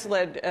that has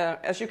led,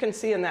 as you can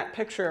see in that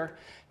picture,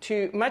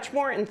 to much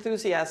more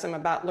enthusiasm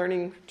about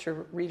learning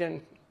to read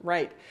and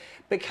write,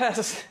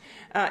 because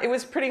it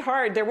was pretty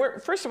hard.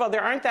 First of all,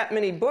 there aren't that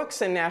many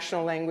books in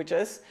national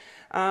languages,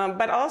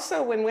 but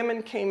also when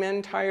women came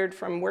in tired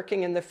from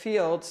working in the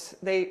fields,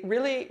 they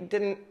really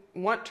didn't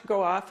want to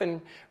go off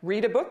and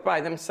read a book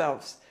by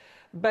themselves.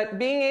 But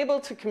being able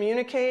to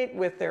communicate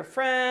with their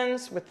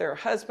friends, with their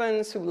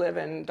husbands who live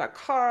in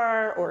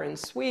Dakar or in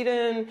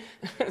Sweden,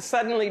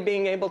 suddenly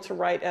being able to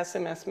write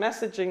SMS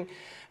messaging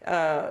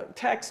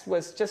text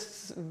was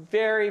just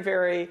very,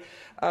 very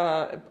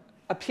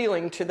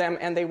appealing to them,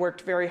 and they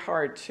worked very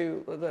hard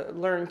to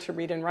learn to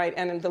read and write.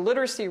 And the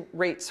literacy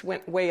rates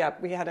went way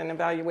up. We had an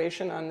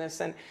evaluation on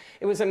this, and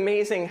it was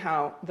amazing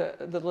how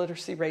the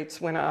literacy rates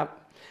went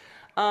up.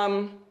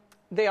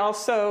 They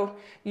also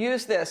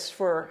use this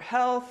for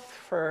health,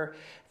 for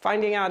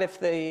finding out if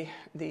the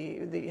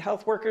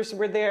health workers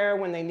were there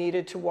when they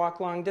needed to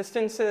walk long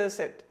distances.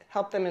 It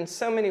helped them in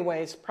so many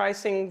ways,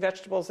 pricing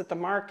vegetables at the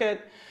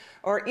market,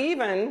 or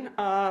even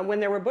when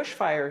there were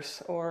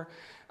bushfires or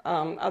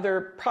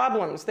other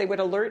problems. They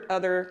would alert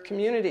other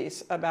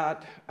communities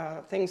about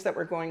things that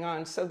were going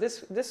on. So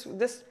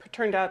this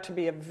turned out to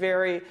be a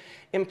very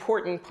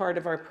important part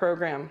of our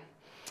program.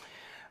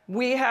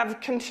 We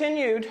have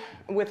continued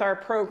with our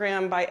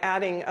program by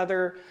adding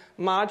other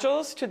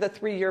modules to the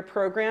 3-year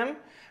program.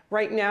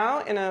 Right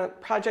now, in a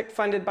project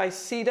funded by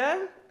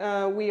SEDA,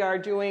 we are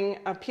doing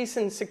a peace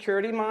and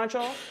security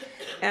module.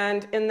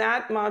 And in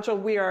that module,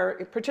 we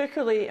are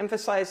particularly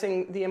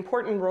emphasizing the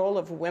important role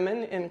of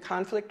women in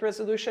conflict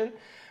resolution.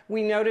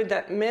 We noted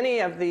that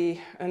many of the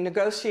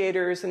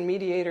negotiators and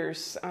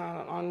mediators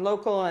on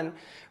local and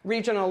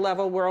regional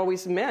level were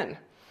always men.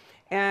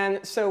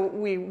 And so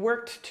we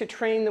worked to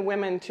train the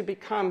women to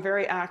become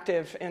very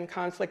active in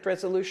conflict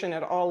resolution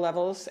at all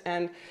levels.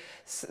 And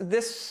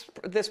this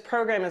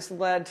program has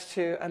led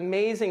to an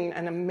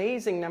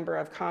amazing number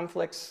of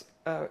conflicts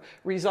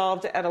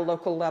resolved at a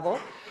local level.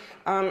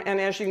 And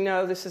as you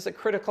know, this is a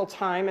critical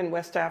time in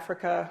West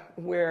Africa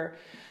where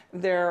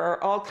there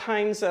are all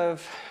kinds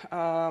of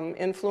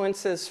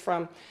influences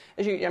from,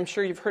 I'm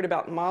sure you've heard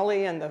about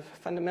Mali and the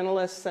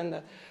fundamentalists and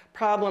the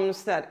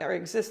problems that are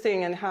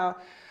existing, and how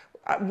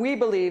we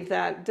believe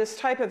that this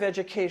type of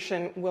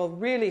education will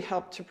really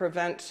help to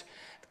prevent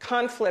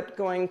conflict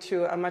going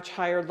to a much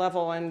higher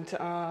level, and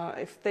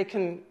if they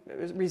can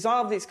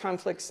resolve these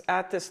conflicts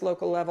at this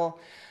local level,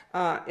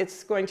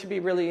 it's going to be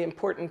really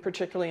important,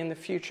 particularly in the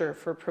future,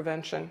 for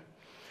prevention.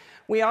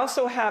 We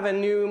also have a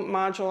new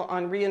module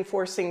on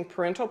reinforcing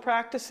parental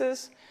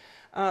practices.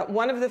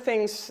 One of the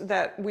things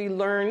that we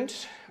learned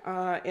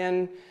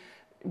in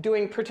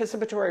doing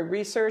participatory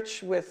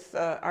research with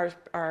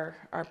our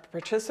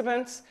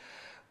participants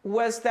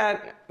was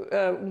that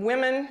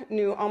women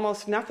knew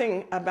almost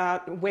nothing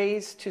about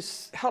ways to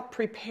help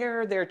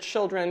prepare their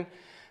children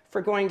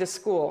for going to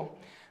school.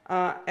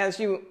 As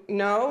you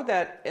know,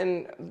 that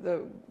in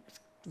the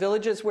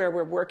villages where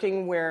we're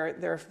working, where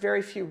there are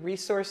very few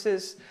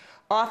resources,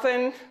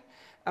 often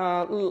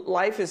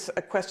life is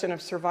a question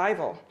of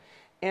survival.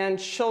 And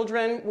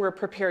children were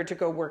prepared to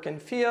go work in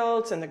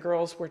fields, and the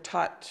girls were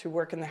taught to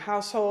work in the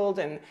household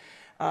and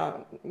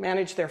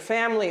manage their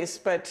families,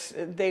 but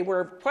they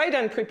were quite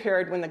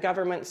unprepared when the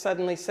government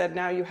suddenly said,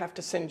 now you have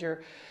to send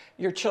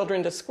your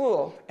children to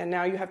school, and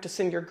now you have to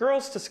send your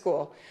girls to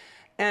school.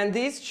 And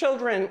these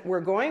children were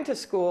going to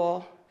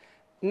school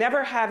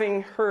never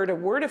having heard a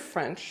word of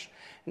French,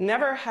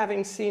 never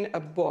having seen a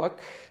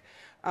book,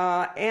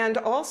 and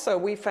also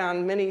we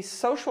found many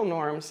social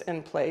norms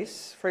in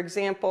place. For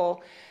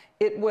example,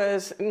 it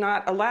was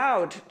not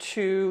allowed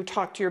to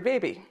talk to your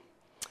baby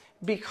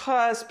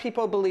because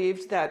people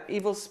believed that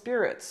evil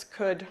spirits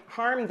could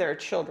harm their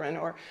children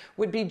or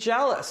would be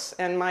jealous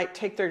and might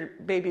take their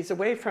babies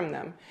away from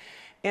them.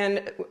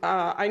 And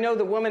I know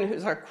the woman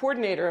who's our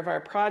coordinator of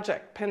our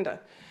project, Penda,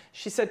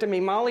 she said to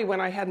me, Molly,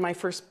 when I had my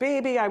first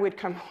baby, I would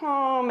come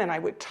home and I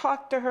would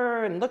talk to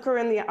her and look her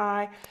in the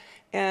eye.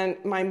 And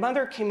my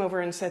mother came over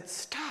and said,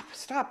 stop,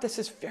 stop, this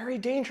is very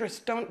dangerous,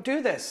 don't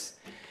do this.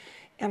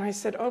 And I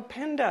said, oh,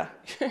 Penda,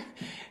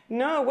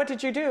 no, what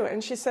did you do?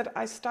 And she said,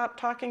 I stopped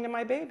talking to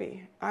my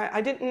baby. I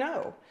didn't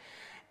know.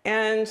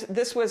 And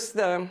this was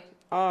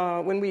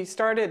when we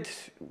started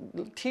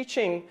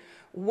teaching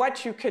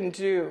what you can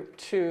do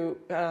to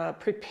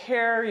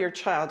prepare your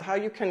child, how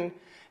you can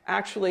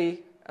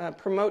actually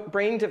promote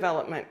brain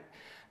development.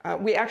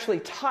 We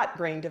actually taught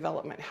brain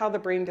development, how the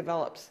brain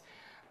develops.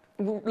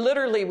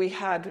 Literally, we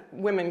had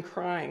women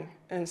crying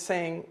and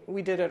saying,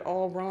 we did it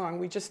all wrong,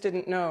 we just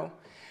didn't know.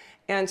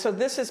 And so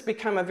this has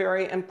become a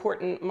very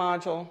important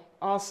module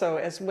also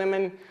as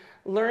women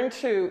learn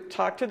to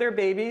talk to their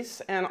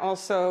babies, and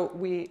also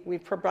we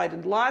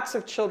provided lots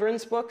of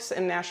children's books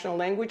in national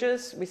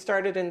languages. We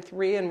started in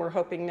 3 and we're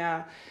hoping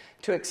now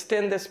to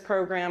extend this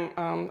program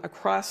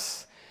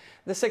across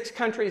the 6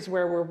 countries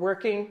where we're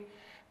working.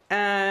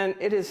 And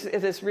it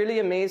is really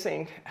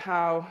amazing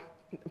how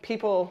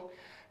people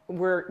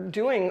were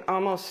doing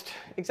almost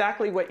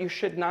exactly what you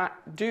should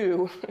not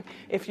do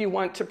if you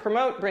want to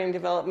promote brain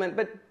development,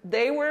 but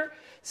they were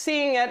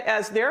seeing it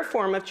as their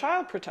form of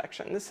child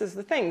protection. This is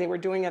the thing. They were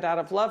doing it out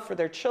of love for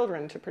their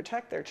children, to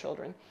protect their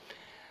children.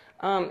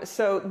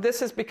 So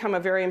this has become a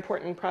very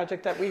important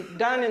project that we've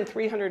done in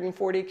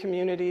 340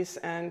 communities,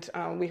 and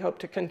we hope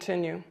to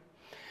continue.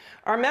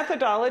 Our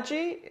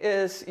methodology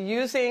is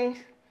using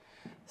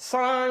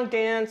song,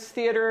 dance,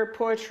 theater,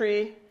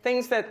 poetry,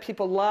 things that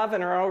people love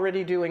and are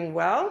already doing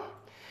well.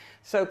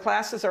 So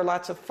classes are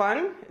lots of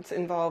fun. It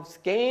involves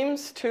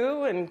games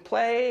too and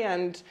play.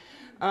 And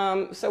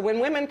so when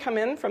women come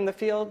in from the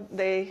field,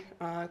 they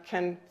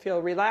can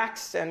feel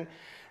relaxed, and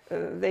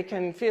they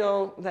can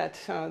feel that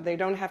they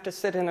don't have to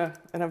sit in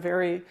a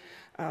very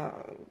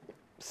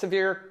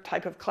severe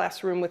type of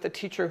classroom with a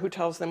teacher who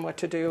tells them what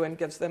to do and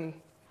gives them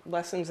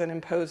lessons and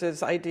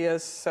imposes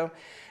ideas. So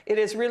it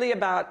is really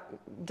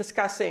about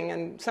discussing.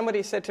 And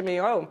somebody said to me,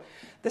 oh,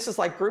 this is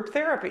like group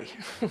therapy.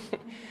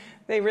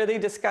 They really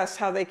discuss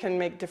how they can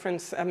make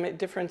difference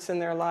in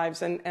their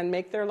lives and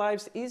make their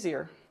lives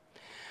easier.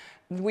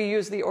 We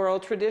use the oral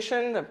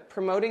tradition,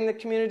 promoting the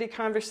community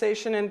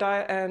conversation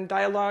and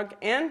dialogue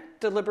and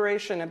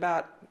deliberation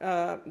about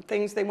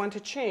things they want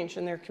to change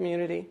in their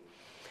community.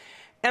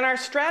 And our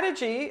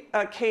strategy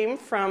came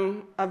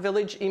from a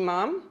village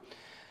imam,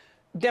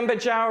 Demba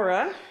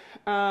Jawara.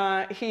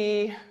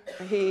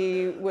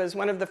 He was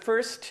one of the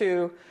first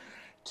to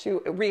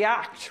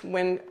react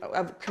when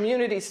a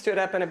community stood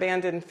up and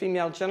abandoned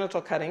female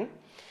genital cutting.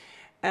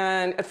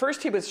 And at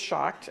first he was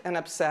shocked and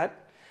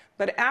upset,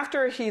 but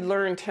after he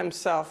learned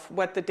himself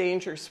what the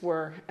dangers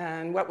were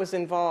and what was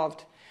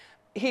involved,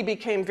 he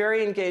became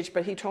very engaged.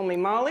 But he told me,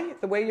 Molly,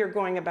 the way you're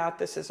going about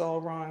this is all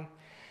wrong.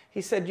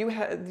 He said,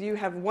 you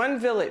have one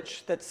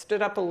village that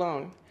stood up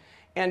alone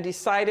and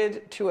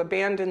decided to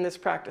abandon this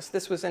practice.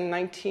 This was in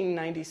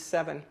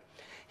 1997.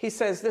 He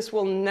says, this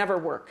will never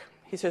work.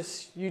 He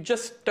says, you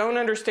just don't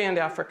understand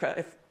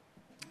Africa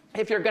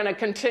if you're going to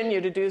continue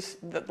to do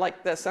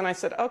like this. And I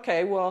said,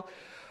 okay, well,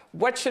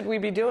 what should we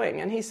be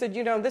doing? And he said,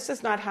 you know, this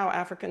is not how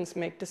Africans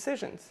make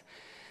decisions.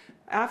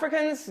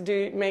 Africans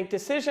make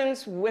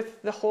decisions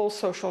with the whole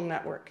social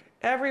network.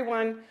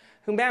 Everyone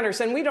who matters.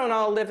 And we don't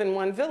all live in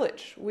one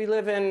village. We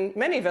live in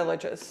many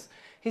villages.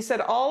 He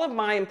said, all of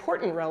my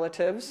important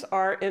relatives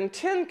are in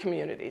 10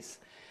 communities.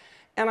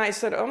 And I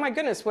said, oh my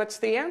goodness, what's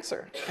the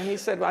answer? And he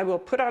said, I will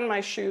put on my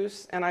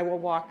shoes and I will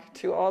walk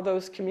to all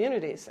those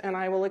communities and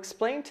I will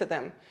explain to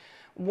them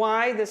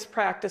why this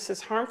practice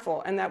is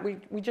harmful and that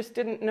we just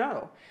didn't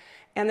know.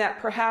 And that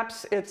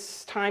perhaps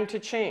it's time to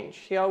change.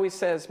 He always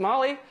says,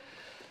 Molly,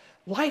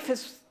 life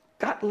has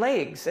got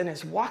legs and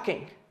is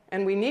walking.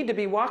 And we need to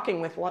be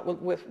walking with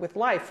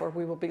life or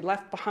we will be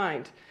left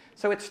behind.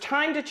 So it's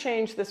time to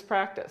change this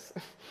practice.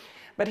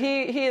 But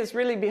he is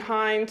really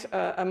behind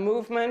a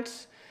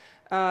movement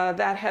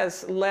that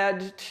has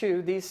led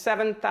to these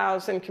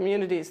 7,000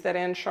 communities that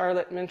Anne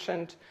Charlotte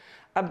mentioned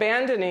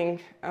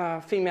abandoning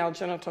female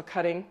genital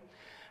cutting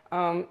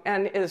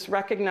and is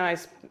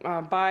recognized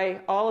by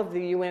all of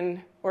the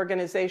UN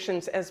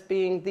organizations as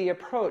being the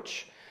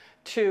approach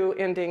to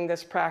ending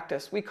this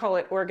practice. We call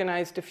it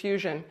organized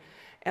diffusion.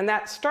 And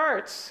that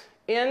starts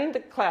in the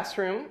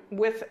classroom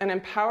with an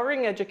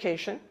empowering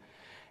education,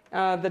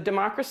 the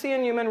democracy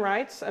and human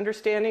rights,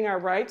 understanding our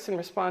rights and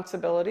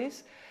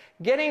responsibilities,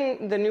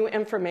 getting the new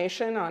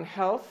information on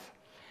health,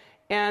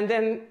 and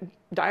then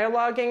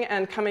dialoguing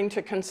and coming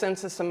to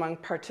consensus among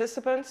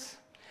participants.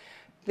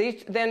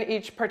 Then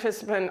each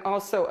participant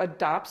also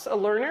adopts a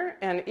learner,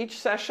 and each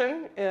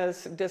session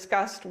is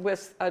discussed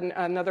with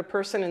another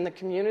person in the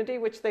community,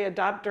 which they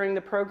adopt during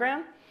the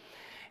program.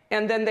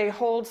 And then they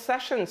hold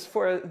sessions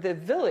for the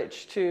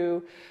village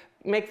to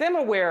make them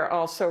aware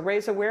also,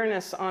 raise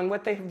awareness on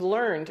what they've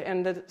learned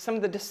and some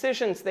of the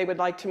decisions they would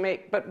like to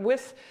make, but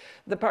with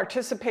the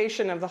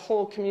participation of the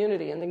whole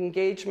community and the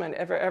engagement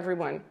of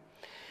everyone.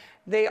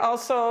 They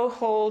also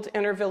hold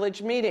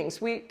inter-village meetings.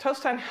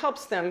 Tostan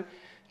helps them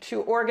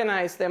to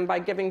organize them by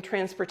giving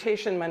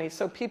transportation money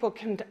so people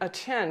can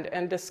attend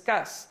and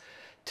discuss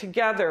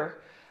together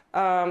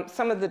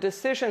some of the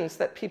decisions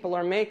that people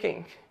are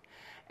making.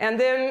 And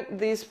then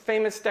these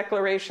famous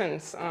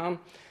declarations.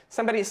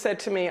 Somebody said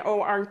to me,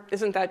 oh,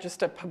 isn't that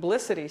just a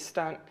publicity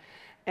stunt?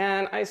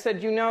 And I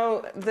said, you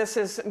know, this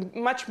is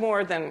much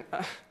more than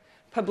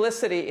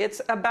publicity.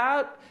 It's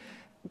about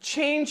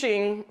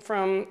changing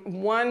from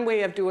one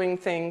way of doing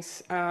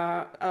things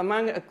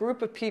among a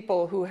group of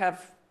people who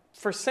have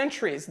for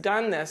centuries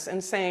done this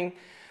and saying,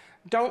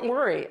 don't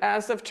worry,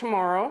 as of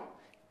tomorrow,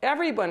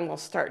 everyone will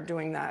start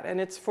doing that. And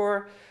it's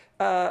for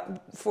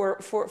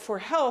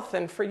health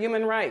and for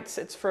human rights.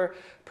 It's for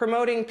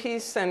promoting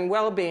peace and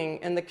well-being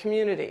in the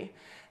community.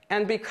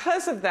 And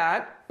because of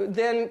that,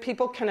 then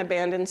people can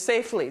abandon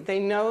safely. They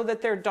know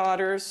that their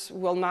daughters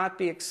will not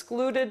be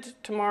excluded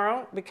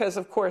tomorrow because,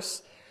 of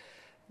course,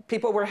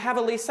 people were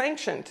heavily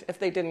sanctioned if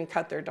they didn't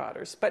cut their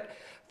daughters. But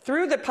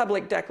through the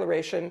public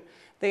declaration,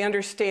 they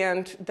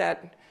understand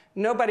that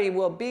nobody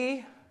will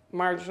be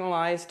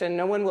marginalized and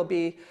no one will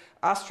be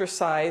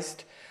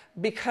ostracized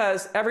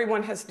because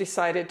everyone has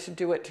decided to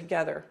do it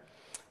together.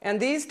 And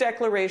these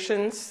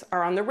declarations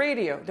are on the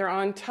radio, they're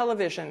on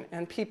television,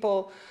 and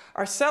people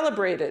are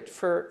celebrated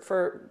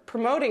for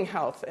promoting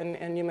health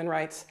and human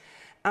rights.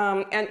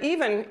 And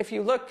even if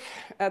you look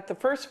at the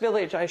first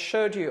village I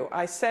showed you,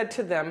 I said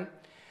to them,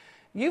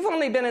 you've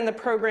only been in the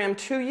program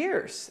 2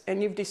 years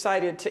and you've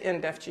decided to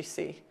end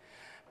FGC.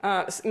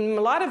 In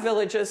a lot of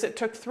villages, it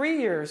took 3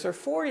 years or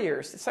 4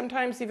 years,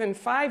 sometimes even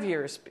 5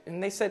 years.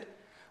 And they said,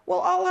 well,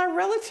 all our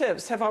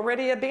relatives have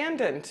already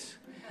abandoned.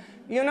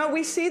 You know,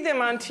 we see them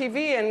on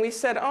TV and we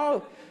said,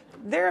 oh,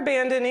 they're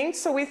abandoning.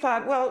 So we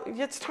thought, well,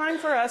 it's time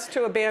for us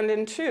to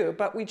abandon too.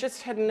 But we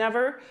just had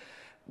never,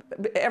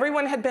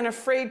 everyone had been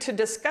afraid to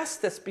discuss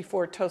this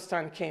before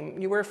Tostan came.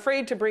 You were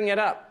afraid to bring it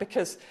up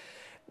because,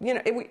 you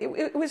know,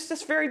 it was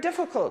just very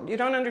difficult. You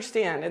don't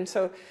understand. And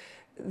so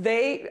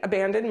they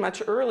abandoned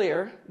much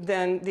earlier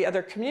than the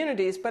other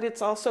communities, but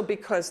it's also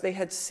because they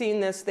had seen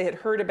this, they had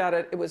heard about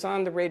it, it was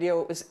on the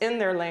radio, it was in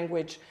their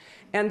language,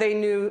 and they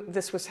knew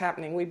this was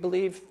happening. We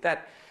believe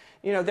that,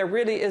 you know, there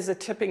really is a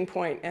tipping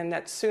point and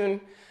that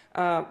soon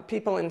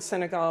people in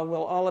Senegal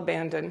will all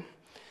abandon.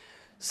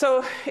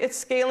 So it's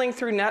scaling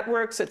through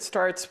networks. It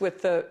starts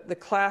with the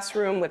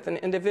classroom, with an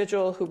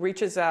individual who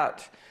reaches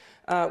out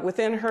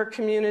within her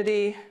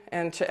community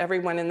and to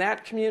everyone in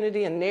that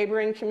community and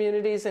neighboring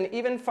communities and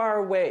even far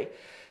away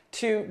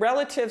to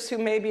relatives who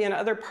may be in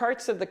other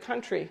parts of the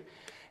country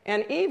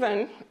and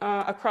even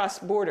across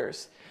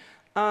borders.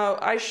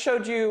 I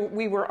showed you,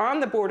 we were on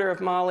the border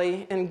of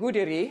Mali in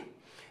Guderi,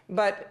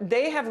 but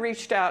they have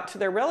reached out to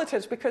their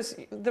relatives because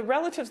the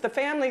relatives, the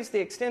families, the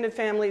extended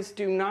families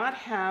do not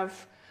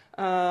have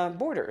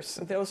borders.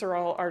 Those are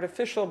all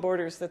artificial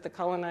borders that the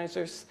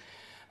colonizers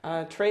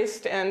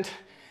traced. And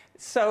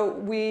so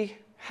we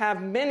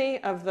have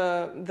many of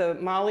the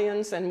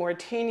Malians and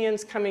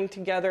Mauritanians coming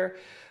together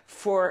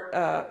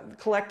for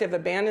collective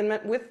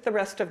abandonment with the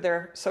rest of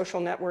their social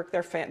network,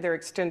 their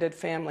extended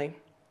family.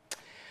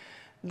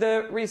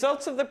 The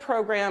results of the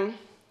program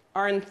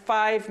are in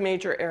 5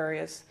 major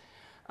areas: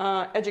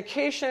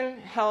 education,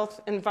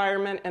 health,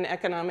 environment, and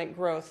economic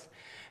growth.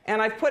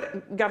 And I've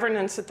put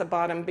governance at the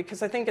bottom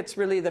because I think it's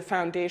really the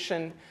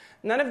foundation.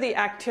 None of the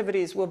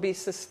activities will be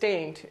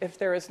sustained if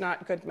there is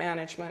not good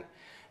management.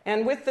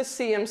 And with the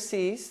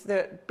CMCs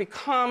that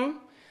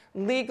become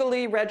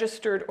legally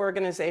registered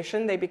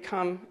organization, they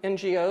become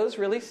NGOs,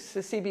 really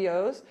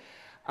CBOs,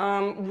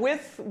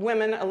 with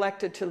women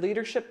elected to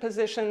leadership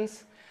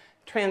positions,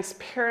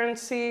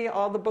 transparency,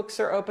 all the books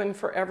are open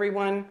for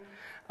everyone.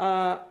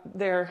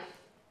 They're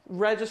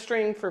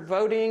registering for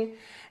voting.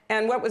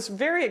 And what was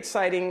very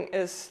exciting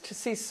is to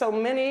see so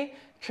many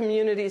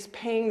communities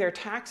paying their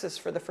taxes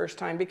for the first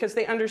time, because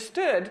they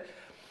understood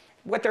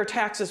what their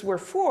taxes were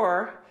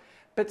for.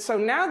 But so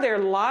now they're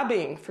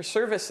lobbying for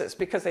services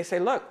because they say,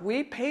 look,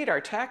 we paid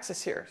our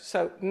taxes here,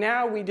 so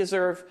now we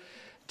deserve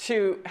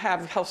to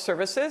have health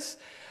services.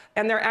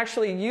 And they're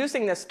actually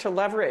using this to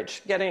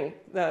leverage getting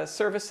the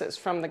services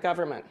from the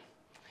government.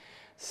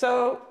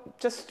 So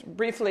just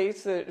briefly,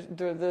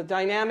 the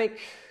dynamic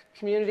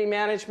community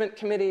management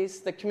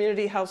committees, the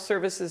community health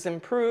services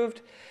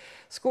improved,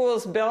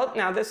 schools built.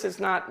 Now this is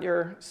not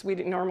your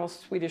normal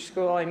Swedish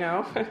school, I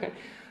know.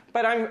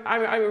 But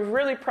I'm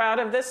really proud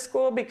of this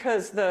school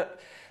because the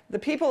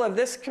people of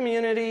this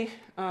community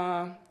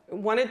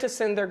wanted to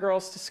send their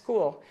girls to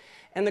school.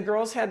 And the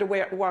girls had to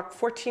walk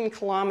 14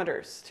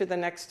 kilometers to the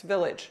next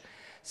village.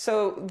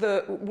 So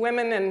the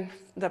women and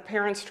the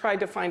parents tried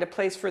to find a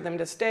place for them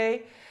to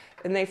stay.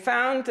 And they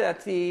found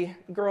that the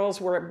girls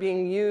were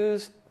being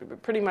used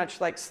pretty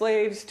much like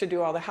slaves to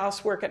do all the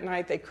housework at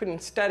night. They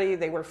couldn't study.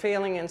 They were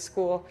failing in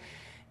school.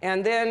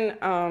 And then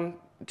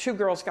 2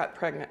 girls got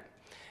pregnant.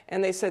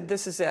 And they said,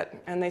 this is it.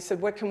 And they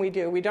said, what can we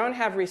do? We don't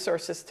have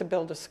resources to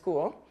build a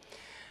school.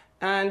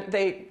 And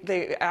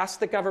they asked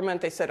the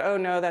government. They said, oh,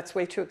 no, that's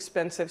way too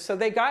expensive. So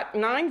they got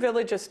 9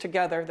 villages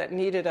together that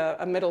needed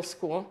a middle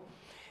school.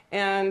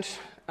 And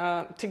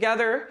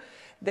together,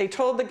 they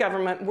told the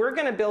government, we're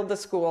going to build the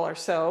school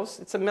ourselves.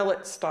 It's a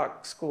millet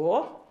stock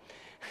school.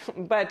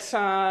 But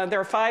there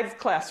are 5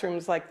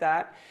 classrooms like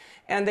that.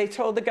 And they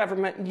told the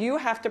government, you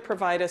have to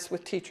provide us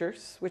with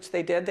teachers, which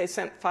they did. They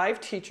sent 5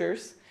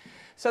 teachers.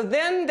 So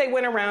then they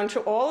went around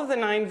to all of the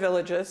 9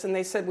 villages, and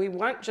they said, we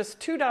want just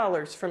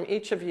 $2 from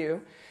each of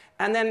you.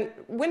 And then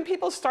when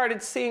people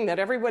started seeing that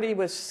everybody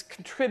was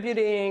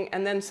contributing,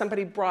 and then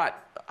somebody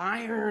brought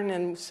iron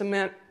and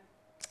cement,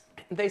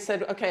 they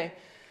said, okay,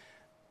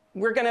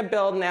 we're going to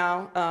build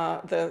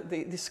now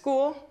the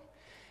school.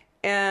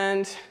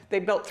 And they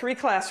built 3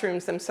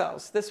 classrooms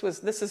themselves. This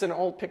is an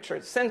old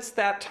picture. Since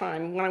that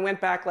time, when I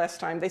went back last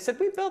time, they said,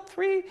 we built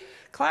 3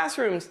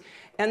 classrooms.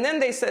 And then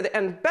they said,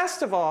 and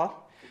best of all,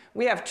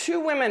 we have 2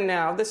 women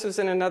now. This was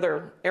in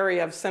another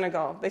area of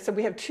Senegal. They said,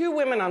 we have 2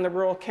 women on the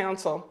rural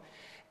council.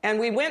 And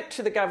we went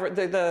to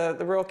the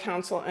rural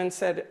council and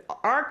said,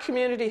 our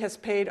community has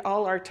paid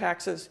all our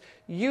taxes.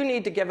 You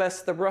need to give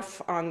us the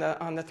roof on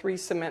the 3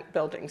 cement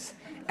buildings.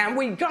 And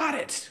we got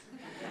it.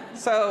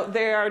 So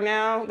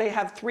they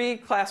have 3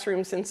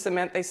 classrooms in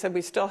cement. They said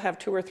we still have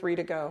 2 or 3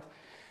 to go.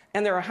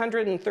 And there are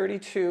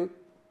 132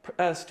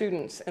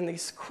 students in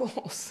these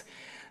schools.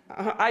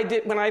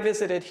 When I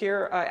visited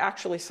here, I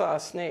actually saw a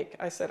snake.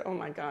 I said, oh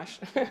my gosh.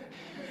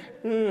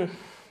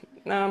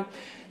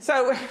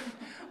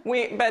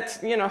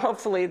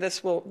 Hopefully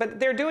this will, but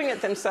they're doing it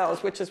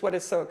themselves, which is what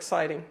is so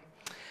exciting.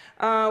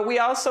 We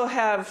also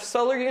have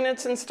solar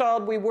units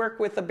installed. We work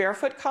with the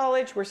Barefoot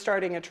College. We're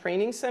starting a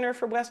training center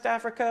for West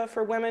Africa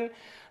for women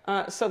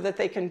so that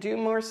they can do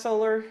more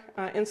solar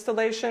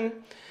installation.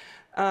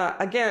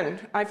 Again,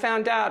 I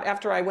found out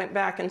after I went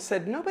back and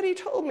said, nobody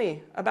told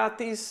me about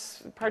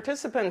these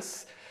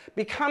participants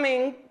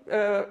becoming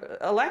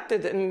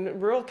elected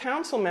and rural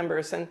council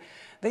members. And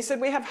they said,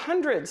 we have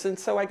hundreds. And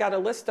so I got a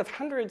list of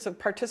hundreds of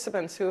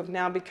participants who have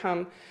now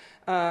become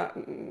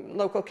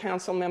local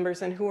council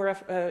members and who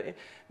are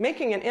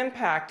making an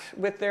impact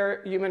with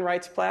their human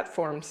rights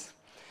platforms.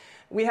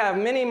 We have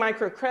many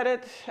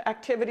microcredit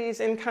activities,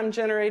 income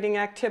generating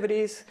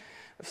activities,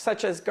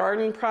 such as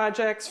garden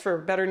projects for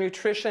better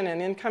nutrition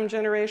and income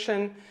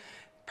generation.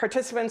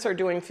 Participants are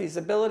doing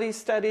feasibility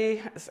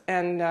study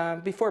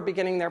and before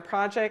beginning their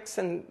projects,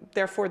 and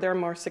therefore they're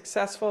more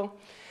successful.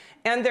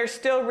 And they're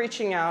still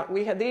reaching out.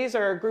 These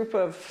are a group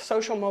of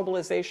social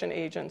mobilization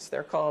agents,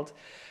 they're called,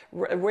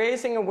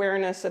 raising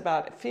awareness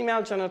about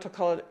female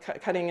genital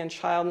cutting and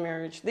child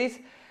marriage.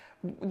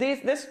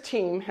 This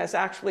team has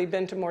actually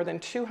been to more than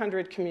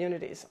 200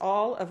 communities,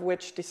 all of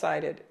which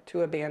decided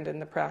to abandon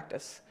the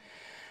practice.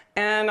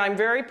 And I'm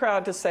very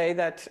proud to say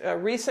that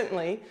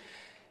recently,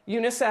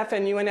 UNICEF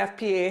and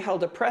UNFPA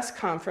held a press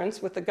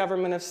conference with the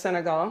government of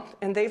Senegal,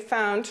 and they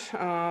found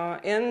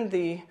in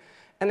the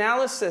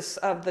analysis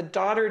of the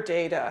daughter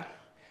data,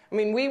 I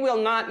mean, we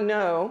will not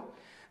know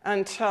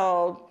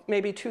until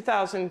maybe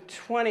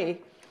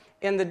 2020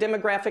 in the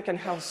demographic and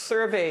health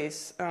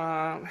surveys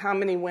how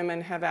many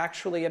women have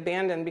actually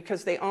abandoned,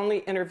 because they only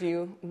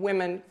interview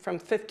women from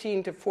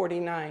 15 to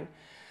 49.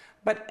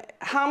 But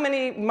how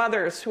many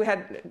mothers who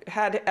had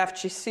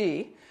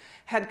FGC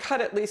had cut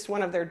at least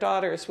one of their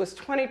daughters was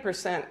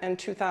 20% in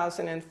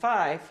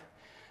 2005.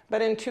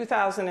 But in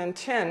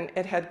 2010,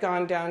 it had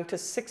gone down to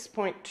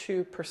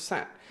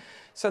 6.2%.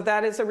 So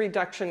that is a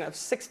reduction of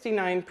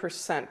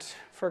 69%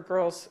 for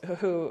girls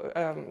who,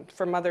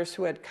 for mothers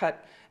who had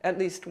cut at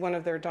least one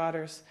of their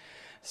daughters.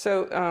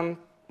 So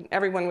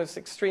everyone was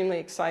extremely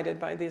excited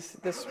by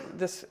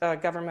this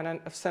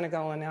government of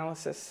Senegal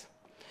analysis.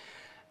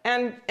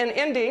 And in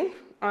ending,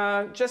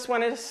 just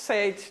wanted to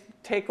say,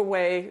 take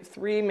away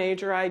 3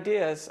 major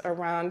ideas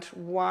around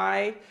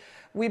why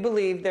we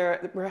believe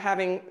we're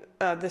having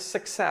this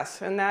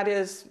success. And that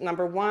is,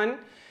 number 1,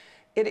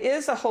 it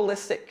is a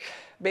holistic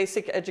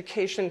basic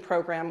education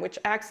program which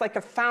acts like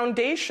a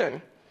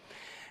foundation,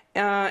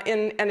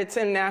 and it's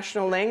in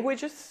national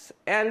languages,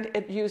 and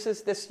it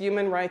uses this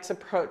human rights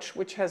approach,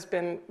 which has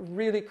been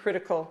really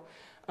critical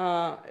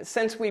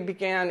since we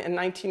began in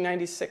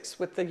 1996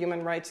 with the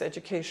human rights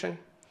education.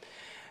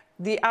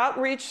 The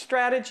outreach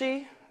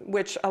strategy,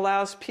 which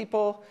allows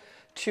people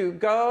to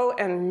go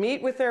and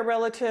meet with their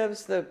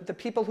relatives, the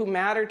people who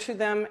matter to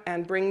them,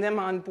 and bring them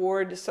on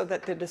board so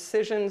that the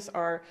decisions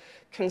are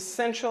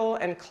consensual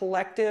and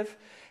collective,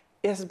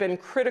 has been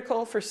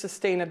critical for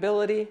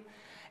sustainability.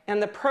 And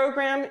the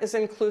program is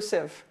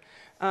inclusive.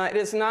 It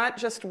is not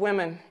just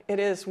women. It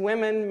is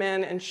women,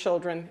 men, and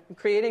children,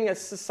 creating a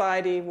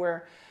society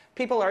where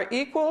people are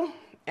equal,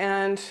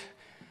 and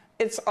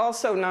it's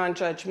also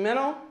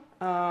non-judgmental.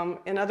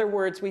 In other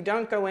words, we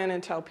don't go in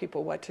and tell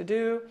people what to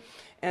do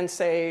and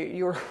say,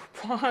 you're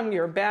wrong,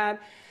 you're bad.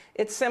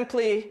 It's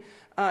simply,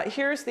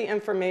 here's the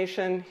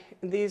information.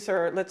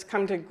 Let's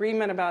come to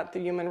agreement about the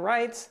human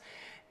rights.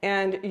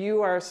 And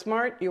you are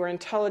smart, you are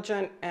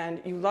intelligent,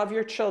 and you love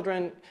your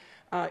children.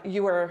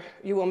 You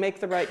will make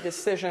the right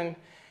decision.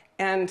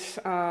 And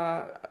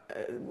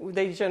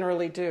they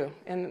generally do.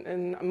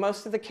 In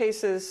most of the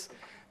cases,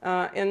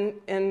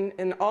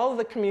 in all of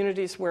the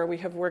communities where we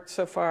have worked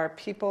so far,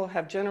 people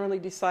have generally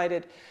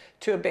decided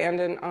to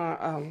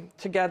abandon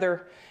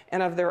together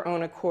and of their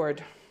own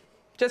accord.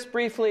 Just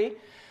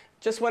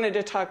wanted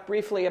to talk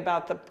briefly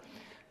about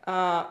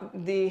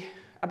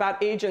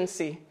about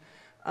agency.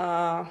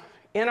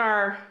 In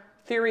our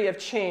theory of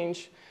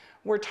change,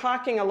 we're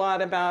talking a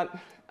lot about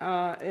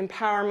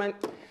empowerment,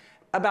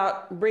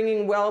 about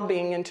bringing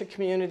well-being into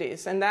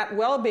communities, and that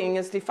well-being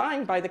is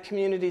defined by the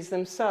communities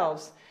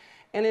themselves.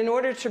 And in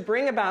order to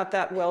bring about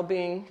that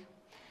well-being,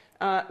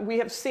 we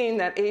have seen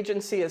that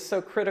agency is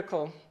so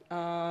critical.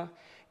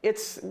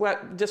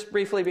 Just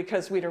briefly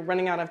because we are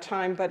running out of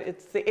time, but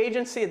it's the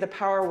agency of the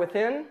power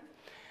within.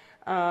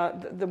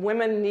 The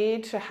women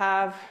need to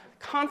have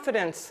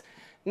confidence,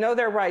 know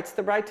their rights,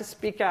 the right to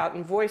speak out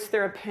and voice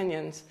their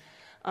opinions.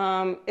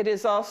 It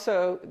is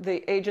also,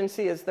 the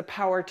agency is the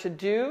power to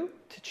do,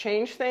 to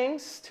change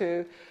things,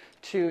 to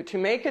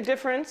make a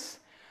difference,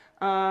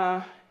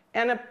 and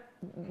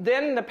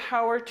then the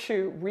power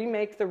to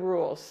remake the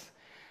rules.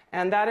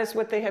 And that is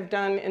what they have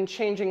done in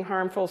changing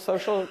harmful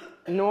social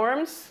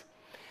norms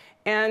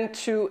and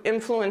to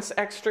influence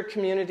extra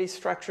community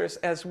structures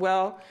as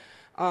well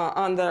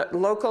on the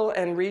local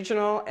and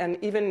regional and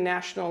even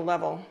national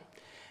level.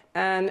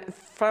 And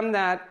from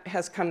that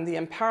has come the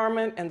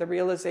empowerment and the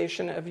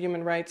realization of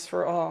human rights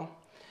for all.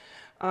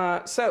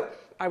 So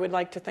I would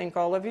like to thank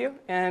all of you,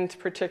 and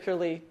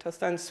particularly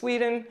Tostan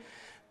Sweden,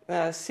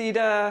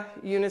 SIDA,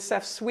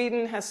 UNICEF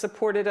Sweden has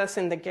supported us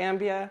in the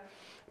Gambia,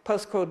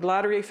 Postcode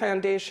Lottery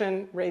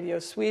Foundation, Radio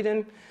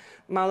Sweden,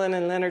 Malin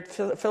and Leonard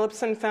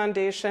Philipson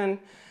Foundation,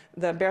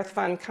 the Bert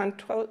van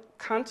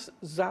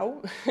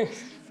Kantzau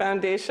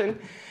Foundation,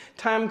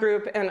 Tom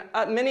Group, and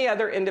many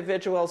other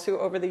individuals who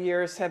over the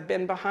years have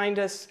been behind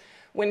us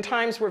when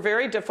times were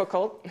very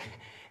difficult,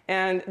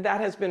 and that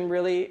has been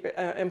really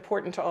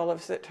important to all of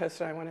us at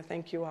Tostan. I want to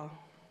thank you all.